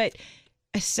go. But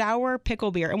a sour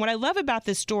pickle beer. And what I love about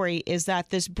this story is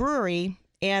that this brewery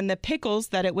and the pickles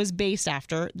that it was based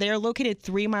after, they are located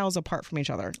 3 miles apart from each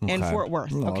other in Fort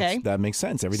Worth. Well, Okay. that makes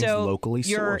sense. Everything's So locally sourced.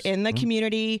 you're in the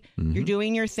community, you're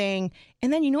doing your thing.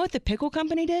 And then you know what the pickle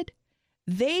company did?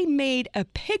 They made a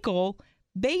pickle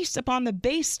based upon the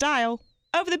base style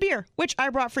of the beer, which I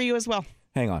brought for you as well.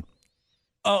 Hang on.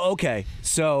 Oh, okay.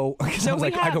 So I was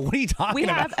like, I go, what are you talking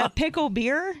about? We have a pickle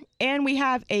beer, and we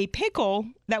have a pickle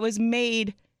that was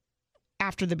made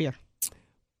after the beer.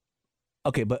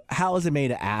 Okay, but how is it made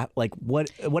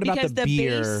what about Because the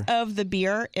beer? Base of the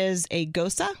beer is a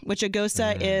Gosa, which a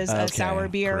Gosa is a sour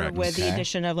beer correct. with the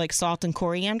addition of salt and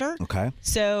coriander. Okay.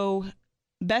 So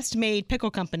Best Made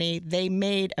Pickle Company, they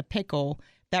made a pickle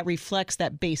that reflects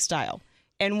that base style.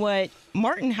 And what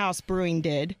Martin House Brewing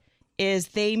did is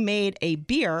they made a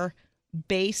beer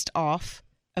based off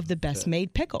of the Best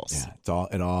Made pickles. Yeah, it's all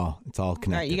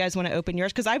connected. All right, you guys want to open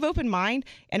yours? Because I've opened mine,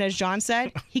 and as John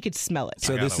said, he could smell it.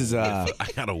 So this is I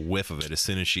got a whiff of it as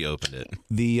soon as she opened it.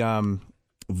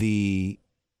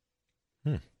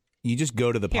 You just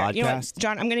go to the Here, podcast. you know what,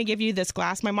 John, I'm going to give you this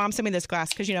glass. My mom sent me this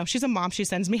glass because, she's a mom. She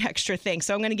sends me extra things.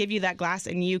 So I'm going to give you that glass,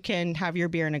 and you can have your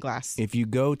beer in a glass. If you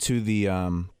go to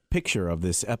the picture of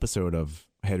this episode of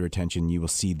Head Retention, you will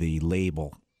see the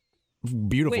label.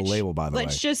 Beautiful label, by the way.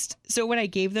 So when I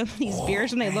gave them these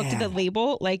beers and they looked at the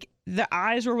label, the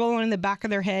eyes were rolling in the back of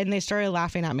their head and they started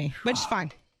laughing at me, which is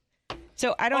fine.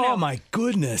 So I don't know. Oh my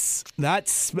goodness,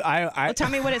 that's Well, tell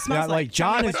me what it smells like.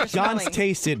 Tell me John what you're John's smelling.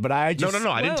 tasted, but I just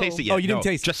No, I didn't taste it yet. Oh, you didn't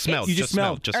No, taste it. Just smelled. You just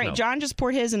smelled. Just All right, smelled. John just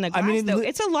poured his in the glass. mean, though.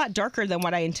 It's a lot darker than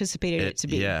what I anticipated it to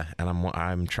be. Yeah, and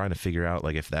I'm trying to figure out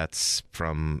like if that's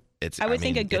from it's. I would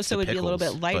think mean, a it's the Gosa would be a little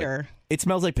pickles, bit but lighter. It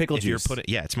smells like pickle If you're juice. putting,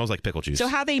 yeah, it smells like pickle juice. So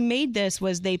how they made this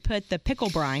was they put the pickle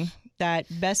brine that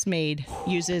Best Made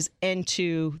uses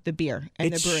into the beer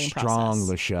and it's the brewing strong, process.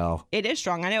 Lachelle. It is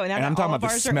strong, I know. And, And I'm talking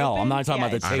about the smell. I'm not talking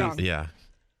about the taste. Yeah.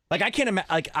 Like I can't imagine.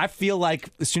 Like I feel like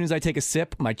as soon as I take a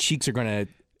sip, my cheeks are gonna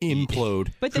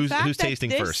implode. But the Who's- fact who's that tasting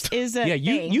this first? is a Yeah,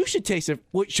 thing, you should taste it.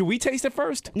 Should we taste it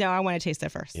first? No, I want to taste it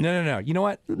first. No. You know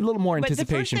what? A little more But the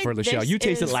first anticipation for thing, Lachelle. this You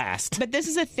taste it is- last. But this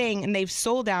is a thing, and they've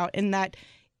sold out in that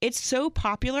it's so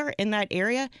popular in that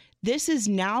area. This is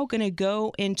now going to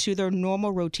go into their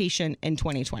normal rotation in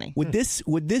 2020. Would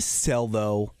this sell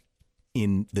though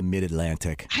in the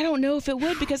Mid-Atlantic? I don't know if it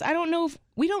would because I don't know if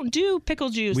we don't do pickle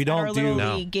juice. We at our don't do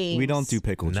Little League games. We don't do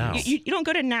pickle No. juice. You don't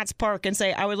go to Nats Park and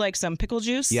say I would like some pickle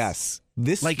juice. Yes.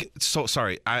 This Like so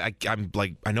sorry. I'm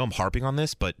like I know I'm harping on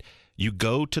this, but you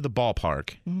go to the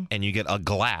ballpark and you get a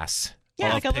glass Yeah,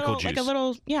 of like a pickle little, juice.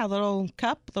 like a little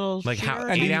cup, little Like how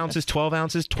shooter. 8 ounces, 12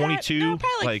 ounces, 22. No,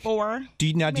 probably like 4. do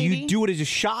you maybe. do it as a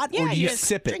shot Yeah, or do you just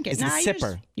sip it? drink Is it Nah, a you just-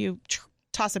 sipper? You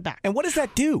toss it back. And what does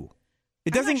that do?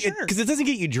 It I'm not doesn't sure. because it doesn't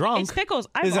get you drunk. It's pickles.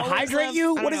 Does it I've always hydrate loved- you?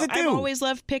 I What don't does it know. do? I've always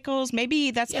loved pickles.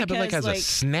 Maybe that's Yeah, because but like as like a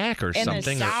snack or in the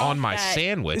something or South on my that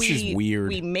sandwich. This is weird.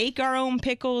 We make our own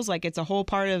pickles. Like it's a whole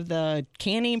part of the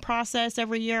canning process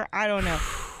every year. I don't know.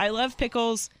 I love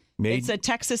pickles. It's a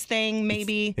Texas thing,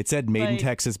 maybe. It said made in but-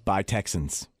 Texas by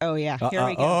Texans. Oh yeah, here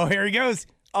we go. Oh, here he goes.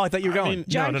 Oh, I thought you were going. I mean,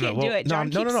 John no. can't do it. No, John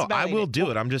no. keeps I smelling will it. do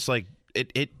it. I'm just like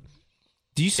it.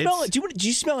 do you smell it's- it? Do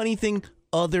you smell anything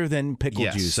other than pickle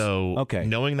Yes. juice? So okay.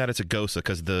 knowing that it's a Gosa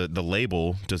because the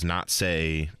label does not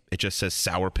say it just says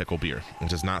sour pickle beer. It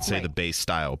does not say Right. the base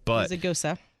style. But It's a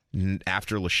Gosa.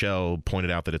 after Lachelle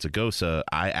pointed out that it's a Gosa,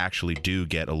 I actually do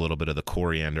get a little bit of the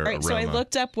coriander Right. aroma. So I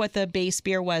looked up what the base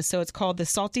beer was. So it's called the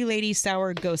Salty Lady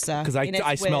Sour Gosa. Because and it's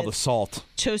I smell the with salt.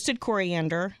 toasted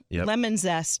coriander, Yep. lemon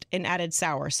zest, and added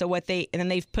sour. So and then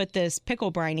they've put this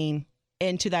pickle brining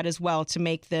into that as well to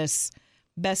make this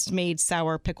Best Made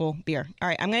sour pickle beer. All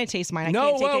right, I'm going to taste mine. I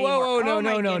can't take it anymore. no, Oh,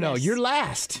 my no. goodness. You're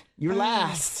last. You're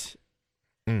last.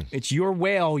 It's your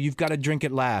whale. You've got to drink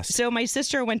it last. So my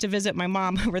sister went to visit my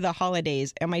mom over the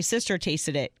holidays, and my sister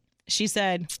tasted it. She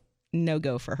said, no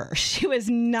go for her. She was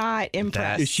not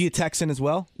impressed. Is she a Texan as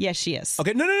well? Yes, she is.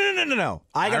 Okay, no.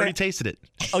 I gotta- already tasted it.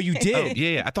 Oh, you did? Oh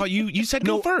yeah. I thought you said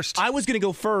No, go first. I was going to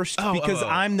go first because oh.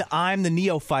 I'm the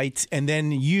neophyte, and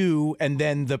then you, and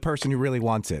then the person who really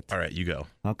wants it. All right, you go.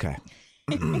 Okay.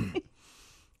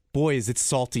 Boy, is it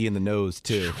salty in the nose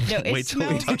too. No, it Wait till it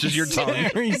smells, touches your tongue.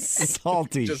 Very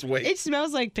salty. Just wait. it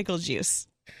smells like pickle juice.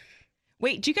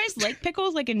 Wait, do you guys like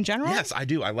pickles like in general? Yes, I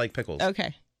do. I like pickles.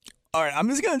 Okay. All right, I'm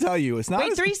just going to tell you, it's not.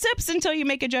 Wait, as- 3 sips until you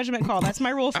make a judgment call. That's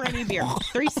my rule for any beer.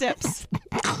 3 sips.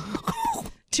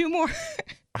 2 more.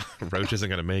 Roach isn't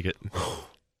gonna make it.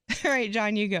 All right,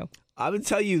 John, you go. I would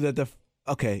tell you that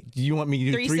Okay, do you want me to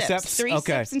do 3 3 sips. steps? 3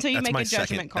 okay. sips until you That's make my a judgment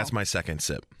second. call. That's my second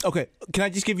sip. Okay, can I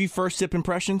just give you first sip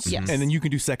impressions? Yes. And then you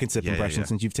can do second sip Yeah, impressions yeah.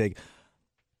 since you've taken.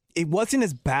 It wasn't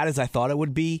as bad as I thought it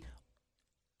would be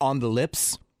on the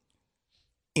lips,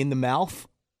 in the mouth.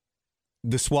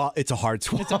 It's a hard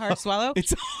swallow. It's a hard swallow.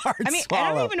 It's a hard I mean, swallow.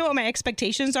 I don't even know what my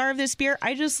expectations are of this beer.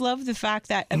 I just love the fact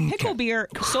that a pickle beer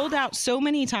sold out so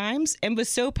many times and was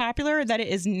so popular that it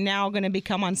is now going to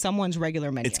become on someone's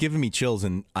regular menu. It's giving me chills,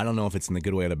 and I don't know if it's in the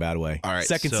good way or the bad way. All right.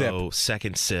 Second sip.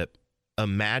 Second sip.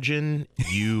 Imagine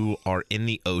you are in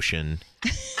the ocean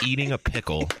eating a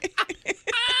pickle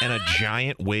and a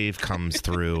giant wave comes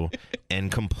through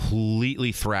and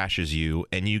completely thrashes you,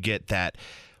 and you get that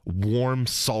warm,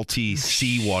 salty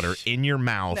seawater in your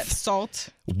mouth that salt,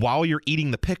 while you're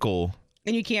eating the pickle.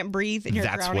 and you can't breathe, and you're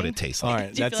That's drowning. what it tastes All like.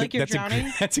 right, Do you feel like you're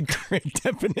drowning? That's a great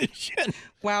definition.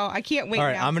 Wow, I can't wait. All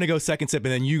right, now. I'm gonna go second sip,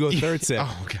 and then you go third sip.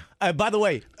 Oh, okay. By the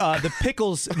way, the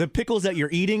pickles that you're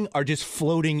eating are just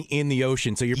floating in the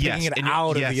ocean, so you're picking Yes, it and you-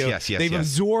 out of yes, the ocean. yes, yes, They've yes.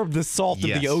 absorbed the salt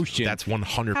Yes, of the ocean. That's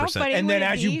 100%. How funny and would then it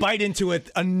as be? you bite into it,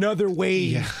 another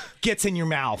wave gets in your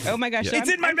mouth. Oh my gosh, so It's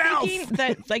I'm- in my I'm mouth. thinking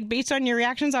that, like, based on your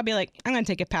reactions, I'll be like, I'm gonna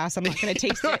take a pass. I'm not gonna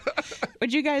taste it.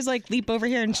 Would you guys like leap over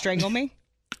here and strangle me?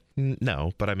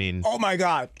 No, but I mean, Oh my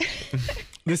god.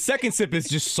 The second sip is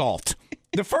just salt.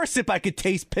 The first sip I could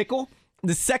taste pickle.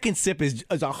 The second sip is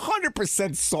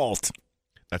 100% salt.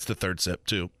 that's the third sip,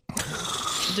 too.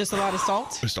 Just a lot of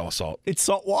salt. Just all salt. It's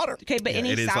salt water. Okay, but Yeah,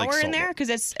 any it is sour like in salt there? water. Because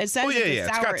it says Oh, yeah, it's yeah,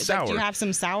 it's sour. got It's like, do you sour. have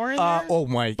some sour in there? Oh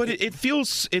my! But it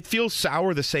feels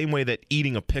sour the same way that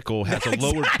eating a pickle has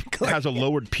Exactly. a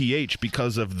lowered pH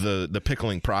because of the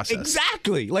pickling process.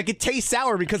 Exactly. Like it tastes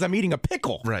sour because I'm eating a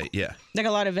pickle. Right. Yeah. Like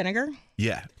a lot of vinegar?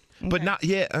 Yeah. But not.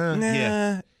 Yeah. Nah.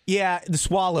 Yeah. Yeah, the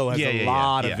swallow has a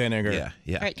lot of yeah, vinegar. Yeah.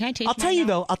 Yeah. All right, can I taste I'll tell mine you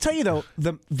now?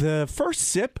 though, the first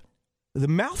sip, the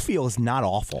mouthfeel is not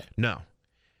awful. No.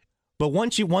 But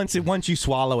once you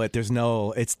swallow it,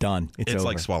 it's done. It's over.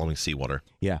 like swallowing seawater.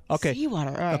 Yeah. Okay.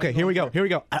 Seawater. All right, Okay, here we go.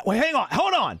 Wait, hang on.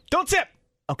 Hold on. Don't sip.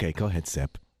 Okay, go ahead,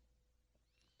 sip.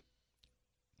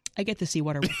 I get the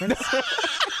seawater reference.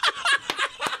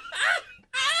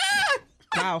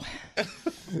 Wow.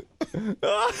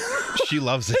 She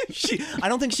loves it.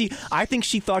 I think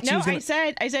she thought she No, was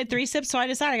going I said 3 sips, so I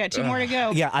decided I got 2 more to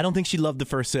go. Yeah, I don't think she loved the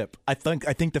first sip. I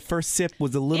think the first sip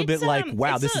was a little bit like,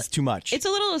 wow, this is too much. It's a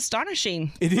little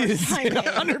astonishing. It is. time It in.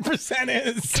 100%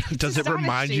 is. Does it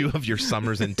remind you of your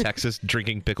summers in Texas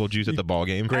drinking pickle juice at the ball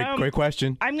game? Great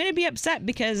question. I'm going to be upset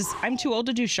because I'm too old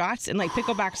to do shots, and like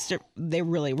picklebacks, they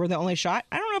really were the only shot.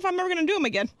 I don't know if I'm ever going to do them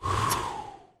again.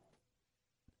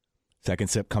 Second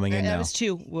sip coming in That now. was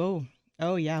 2. Whoa.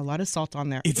 Oh, yeah, a lot of salt on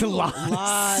there. It's a lot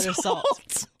of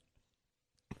salt.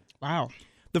 Wow.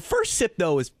 The first sip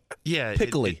though is Yeah.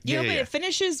 pickly. You know, but it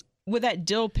finishes with that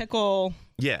dill pickle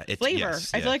flavor.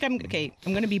 Yes, I feel like I'm going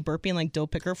to be burping like dill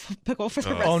pickle for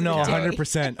the rest Oh of no, the day.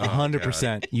 100%,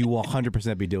 100%. You will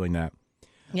 100% be doing that.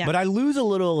 Yeah. But I lose a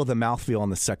little of the mouthfeel on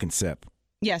the second sip.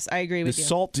 Yes, I agree The with you.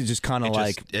 salt is just kind of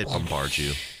like it bombards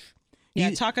you. Yeah,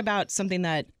 You- talk about something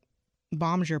that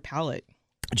bombs your palate.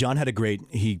 John had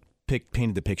he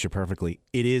painted the picture perfectly.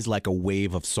 It is like a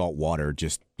wave of salt water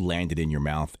just landed in your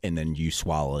mouth and then you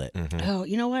swallow it. Oh,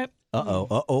 you know what?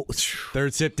 Uh-oh.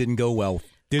 Third sip didn't go well.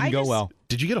 I just- well.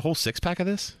 Did you get a whole 6-pack of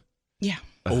this? Yeah.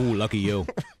 Oh, lucky you.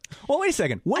 Well, wait a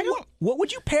second. What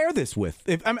would you pair this with?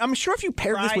 I'm sure if you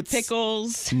paired this Fried with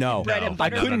pickles. No, bread and I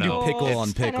butter couldn't no. do pickle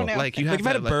on pickles. I don't pickle. know. Like you Like have if I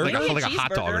had a burger? like a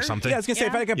hot dog or Cheeseburger. something. Yeah, I was gonna say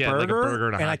if I had like a burger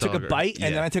and a and I hot took a dog or- bite and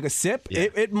then yeah. I took a sip, Yeah.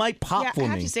 it might pop Yeah, for I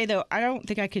have me. to say though, I don't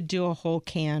think I could do a whole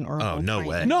can or a whole no pint.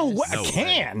 way. No, what? No A way.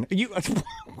 can? Are you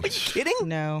kidding?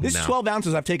 No. This is No. 12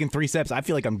 ounces. I've taken 3 sips. I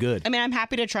feel like I'm good. I mean, I'm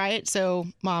happy to try it. So,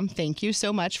 Mom, thank you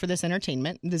so much for this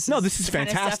entertainment. This is is the kind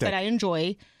of stuff fantastic. that I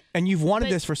enjoy. And you've wanted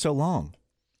But- this for so long.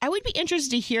 I would be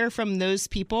interested to hear from those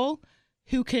people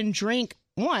who can drink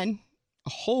a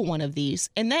whole one of these,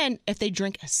 and then if they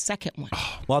drink a second one.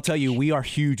 Well, I'll tell you, we are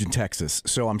huge in Texas.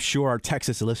 So I'm sure our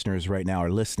Texas listeners right now are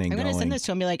listening. I'm going to going, send this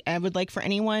to them. Be like, I would like for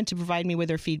anyone to provide me with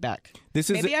their feedback. This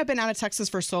is Maybe I've been out of Texas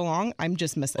for so long, I'm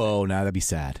just missing it. Oh, now that'd be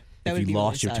sad. That if would you be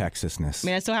lost really your sad. Texasness. I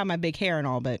mean, I still have my big hair and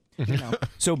all, but you know.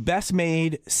 So Best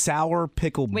Made Sour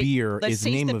Pickle Wait, Beer let's is the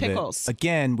taste name the of pickles. it.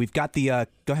 Again, we've got the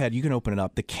go ahead, you can open it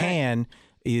up. The can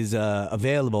is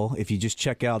available if you just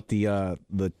check out the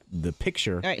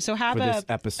picture. All right, so have for a this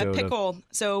episode of- pickle.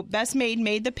 So Best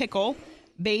made the pickle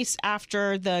based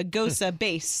after the Gosa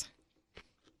base.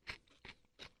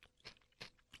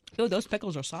 Oh, those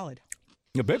pickles are solid.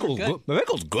 The pickle's good. good. The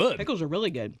pickle's good. Pickles are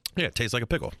really good. Yeah, it tastes like a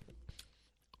pickle.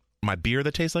 My beer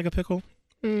that tastes like a pickle?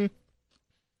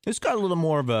 It's got a little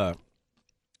more of a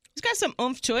It's got some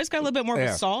oomph to it. It's got a little bit more of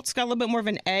Yeah. a salt. It's got a little bit more of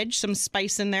an edge, some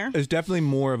spice in there. there's definitely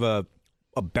more of a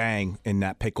bang in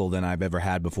that pickle than I've ever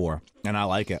had before. And I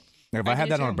like it. If I I had do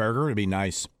that on a too. burger, it'd be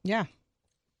nice. Yeah.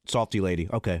 Salty lady.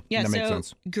 Okay. Yeah, that so makes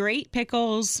sense. great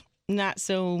pickles. Not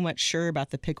so much sure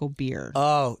about the pickle beer.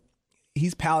 Oh,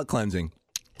 he's palate cleansing.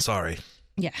 Sorry.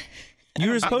 Yeah. You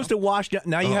were supposed to wash it.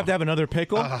 Now you have to have another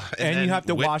pickle, and and you then have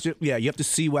to whip- wash it. Yeah, you have to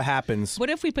see what happens. What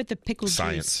if we put the pickle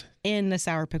Science. juice in the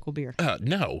sour pickle beer?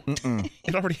 No.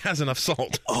 It already has enough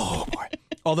salt. Oh boy!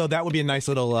 Although that would be a nice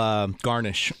little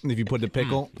garnish if you put the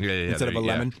pickle Yeah, instead of a there-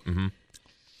 yeah. lemon. Mm-hmm.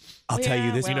 I'll tell you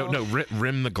Yeah, this. well-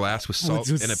 Rim the glass with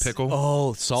salt With- in a pickle.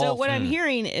 Oh, salt. So what I'm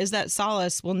hearing is that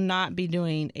Solace will not be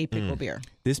doing a pickle beer.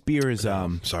 This beer is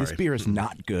sorry. This beer is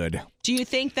not good. Do you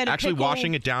think that a Actually, pickle,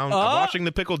 washing it down, washing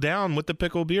the pickle down with the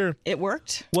pickle beer. it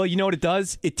worked? Well, you know what it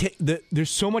does? There's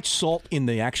so much salt in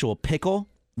the actual pickle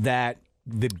that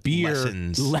the beer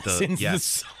Lessens lessens the- the,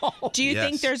 yes. salt. Do you Yes.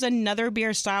 think there's another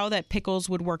beer style that pickles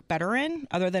would work better in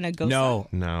other than a Gosa? No,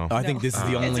 No. I think this is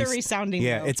the only. It's a resounding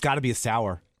Yeah, no. it's got to be a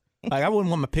sour. Like I wouldn't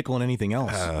want my pickle in anything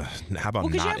else. How about Well,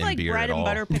 because you not have in like beer bread at and all?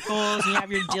 butter pickles, and you have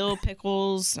your dill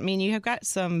pickles. I mean, you have got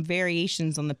some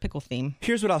variations on the pickle theme.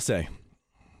 Here's what I'll say,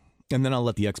 and then I'll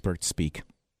let the experts speak.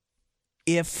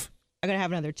 If I'm gonna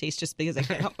have another taste just because I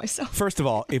can't help myself. first of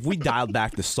all, if we dialed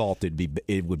back the salt,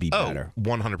 it would be Oh, better.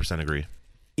 100% agree.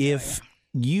 If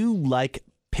you like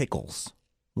pickles,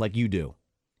 like you do,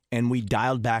 and we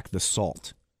dialed back the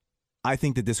salt, I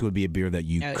think that this would be a beer that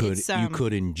you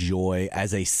could enjoy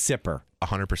as a sipper.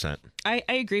 100%. I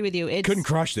agree with you. Couldn't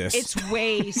crush this. It's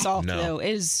way salty, though. It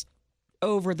is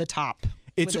over the top.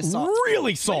 It's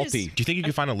really salty. Do you think you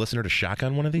could find a listener to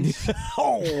shotgun one of these?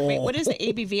 Wait, what is the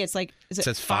ABV? It's like, is it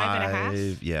says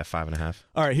 5.5? Yeah, 5.5.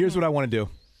 All right, here's what I want to do.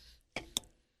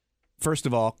 First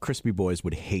of all, Crispy Boys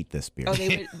would hate this beer. Oh,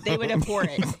 they would abhor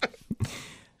it.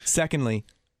 Secondly,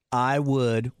 I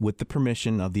would, with the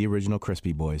permission of the original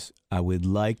Crispy Boys, I would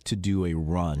like to do a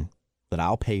run that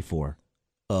I'll pay for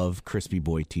of Crispy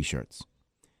Boy t-shirts.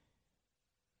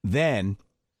 Then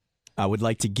I would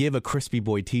like to give a Crispy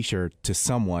Boy t-shirt to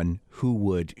someone who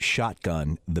would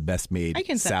shotgun the best made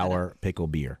sour pickle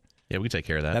beer. Yeah, we can take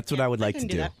care of that. That's what I would like to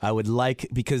do. That. I would like,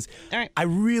 because I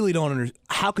really don't understand.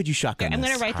 How could you shotgun I'm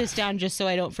this? going to write this down just so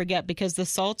I don't forget, because the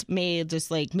salt may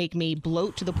just like make me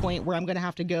bloat to the point where I'm going to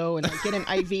have to go and like, get an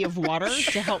IV of water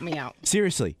to help me out.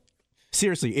 Seriously,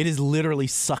 it is literally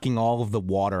sucking all of the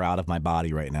water out of my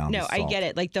body right now. No, I get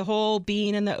it. Like the whole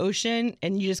being in the ocean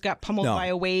and you just got pummeled by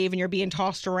a wave and you're being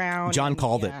tossed around. John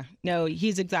called it. No,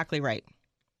 he's exactly right.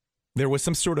 There was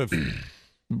some sort of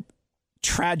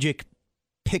tragic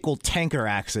pickle tanker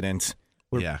accident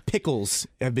where pickles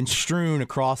have been strewn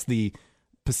across the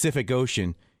Pacific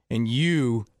Ocean, and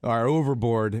you are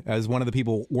overboard as one of the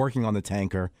people working on the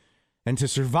tanker. And to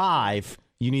survive,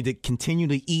 you need to continue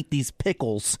to eat these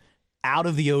pickles out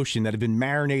of the ocean that have been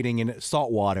marinating in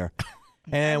salt water.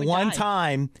 And one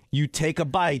time, you take a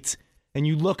bite and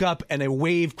you look up and a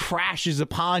wave crashes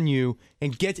upon you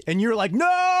and you're like,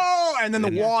 no! And then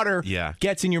the water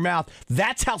gets in your mouth.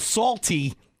 That's how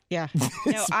salty. Yeah.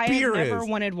 No, I have never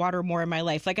wanted water more in my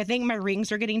life. Like, I think my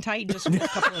rings are getting tight just from a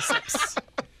couple of sips.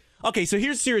 Okay, so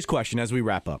here's a serious question as we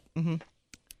wrap up. Mm-hmm.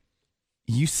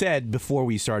 You said before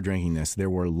we started drinking this, there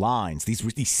were lines.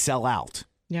 These sell out.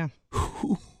 Yeah.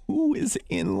 Who is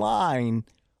in line?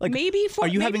 Like, are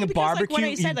you having a barbecue? Like what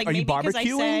I said, like, are you barbecuing?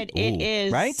 I said it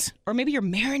is. Right? Or maybe you're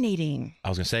marinating. I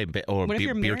was going to say, or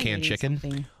beer can chicken.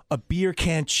 Something? A beer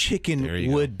can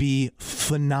chicken would be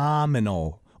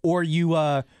phenomenal. Or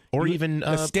even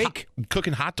a steak,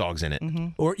 cooking hot dogs in it. Mm-hmm.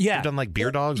 Or you've done like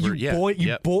beer dogs. You get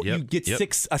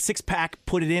a 6-pack,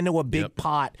 put it into a big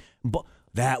pot. But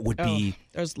that would be.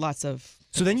 There's lots of.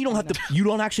 So then you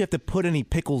don't actually have to put any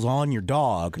pickles on your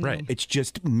dog. Right. It's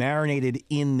just marinated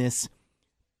in this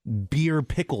beer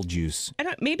pickle juice.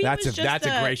 Maybe that's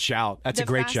a great shout. That's a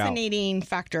great shout. Fascinating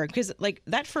factor, because like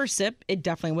that first sip, it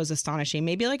definitely was astonishing.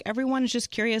 Maybe like everyone's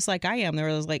just curious like I am. They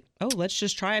were like, oh, let's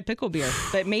just try a pickle beer.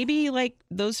 But maybe like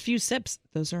those few sips,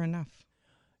 those are enough.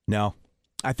 No,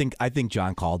 I think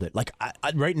John called it. Like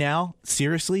right now,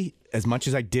 seriously, as much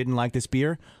as I didn't like this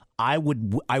beer, I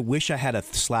wish I had a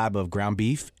slab of ground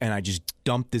beef and I just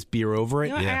dumped this beer over it,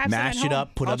 mash it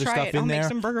up, put other stuff in there,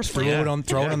 throw it on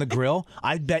the grill.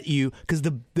 I bet you, because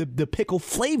the pickle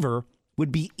flavor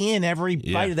would be in every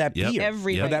bite of that beer,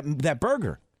 that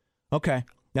burger. Okay,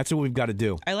 that's what we've got to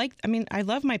do. I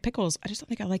love my pickles. I just don't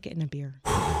think I like it in a beer.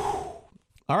 All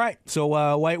right, so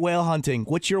white whale hunting.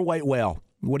 What's your white whale?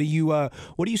 What do you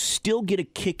still get a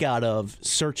kick out of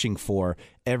searching for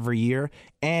every year?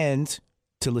 And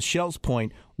to Lachelle's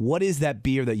point, what is that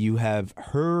beer that you have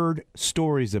heard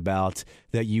stories about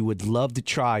that you would love to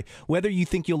try? Whether you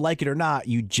think you'll like it or not,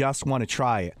 you just want to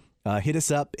try it. Hit us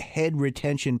up,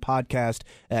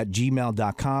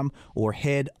 headretentionpodcast@gmail.com or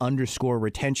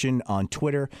head_retention on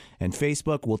Twitter and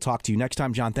Facebook. We'll talk to you next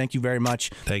time. John, thank you very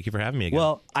much. Thank you for having me again.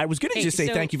 Well, I was going to just say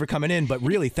thank you for coming in, but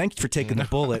really, thank you for taking the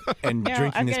bullet and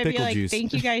drinking this pickle juice.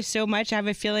 Thank you guys so much. I have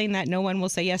a feeling that no one will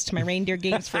say yes to my reindeer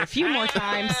games for a few more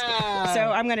times.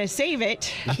 So I'm going to save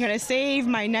it. I'm going to save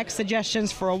my next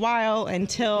suggestions for a while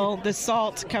until the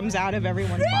salt comes out of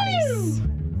everyone's bodies.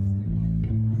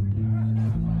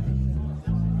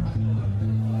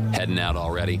 Heading out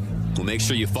already? Well, make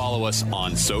sure you follow us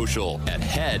on social at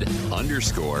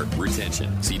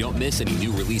head_retention so you don't miss any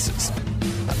new releases.